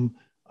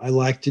 I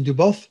like to do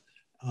both.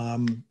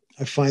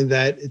 I find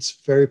that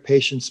it's very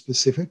patient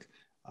specific.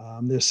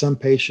 There's some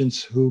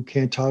patients who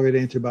can't tolerate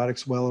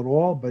antibiotics well at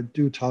all, but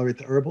do tolerate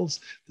the herbals.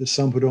 There's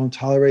some who don't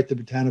tolerate the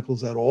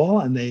botanicals at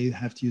all, and they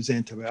have to use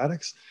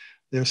antibiotics.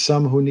 There's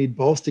some who need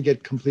both to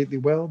get completely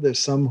well. There's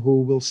some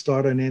who will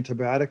start on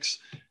antibiotics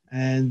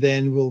and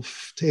then will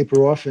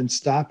taper off and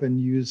stop and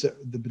use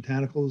the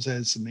botanicals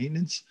as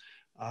maintenance.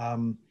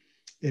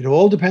 It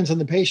all depends on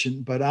the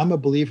patient, but I'm a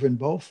believer in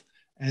both.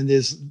 And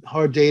there's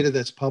hard data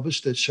that's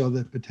published that show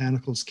that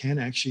botanicals can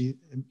actually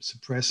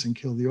suppress and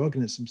kill the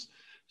organisms.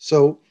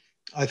 So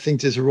I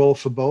think there's a role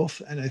for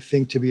both. And I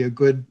think to be a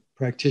good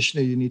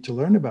practitioner, you need to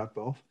learn about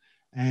both.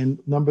 And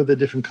a number of the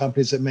different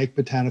companies that make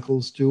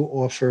botanicals do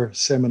offer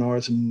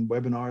seminars and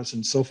webinars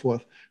and so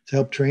forth to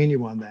help train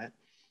you on that.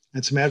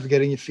 It's a matter of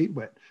getting your feet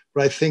wet.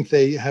 But I think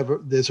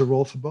there's a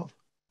role for both.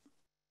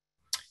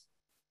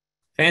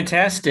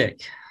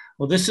 Fantastic.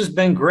 Well, this has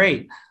been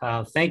great.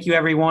 Thank you,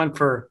 everyone,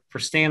 for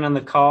staying on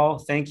the call.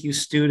 Thank you,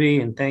 Stuti,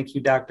 and thank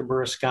you, Dr.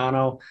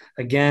 Burrascano.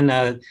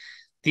 Again,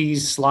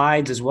 these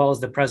slides, as well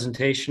as the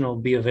presentation, will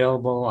be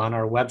available on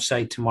our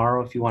website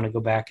tomorrow if you want to go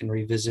back and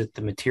revisit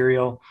the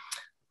material.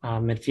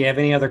 If you have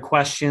any other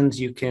questions,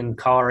 you can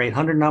call our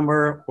 800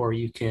 number or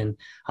you can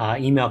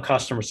email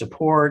customer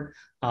support.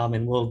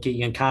 And we'll get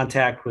you in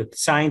contact with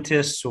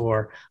scientists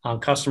or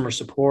customer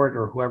support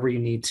or whoever you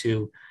need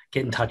to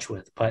get in touch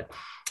with. But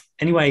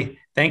anyway,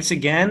 thanks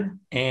again.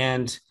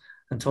 And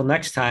until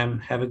next time,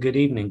 have a good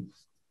evening.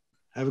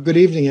 Have a good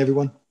evening,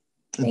 everyone.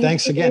 And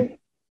thanks again.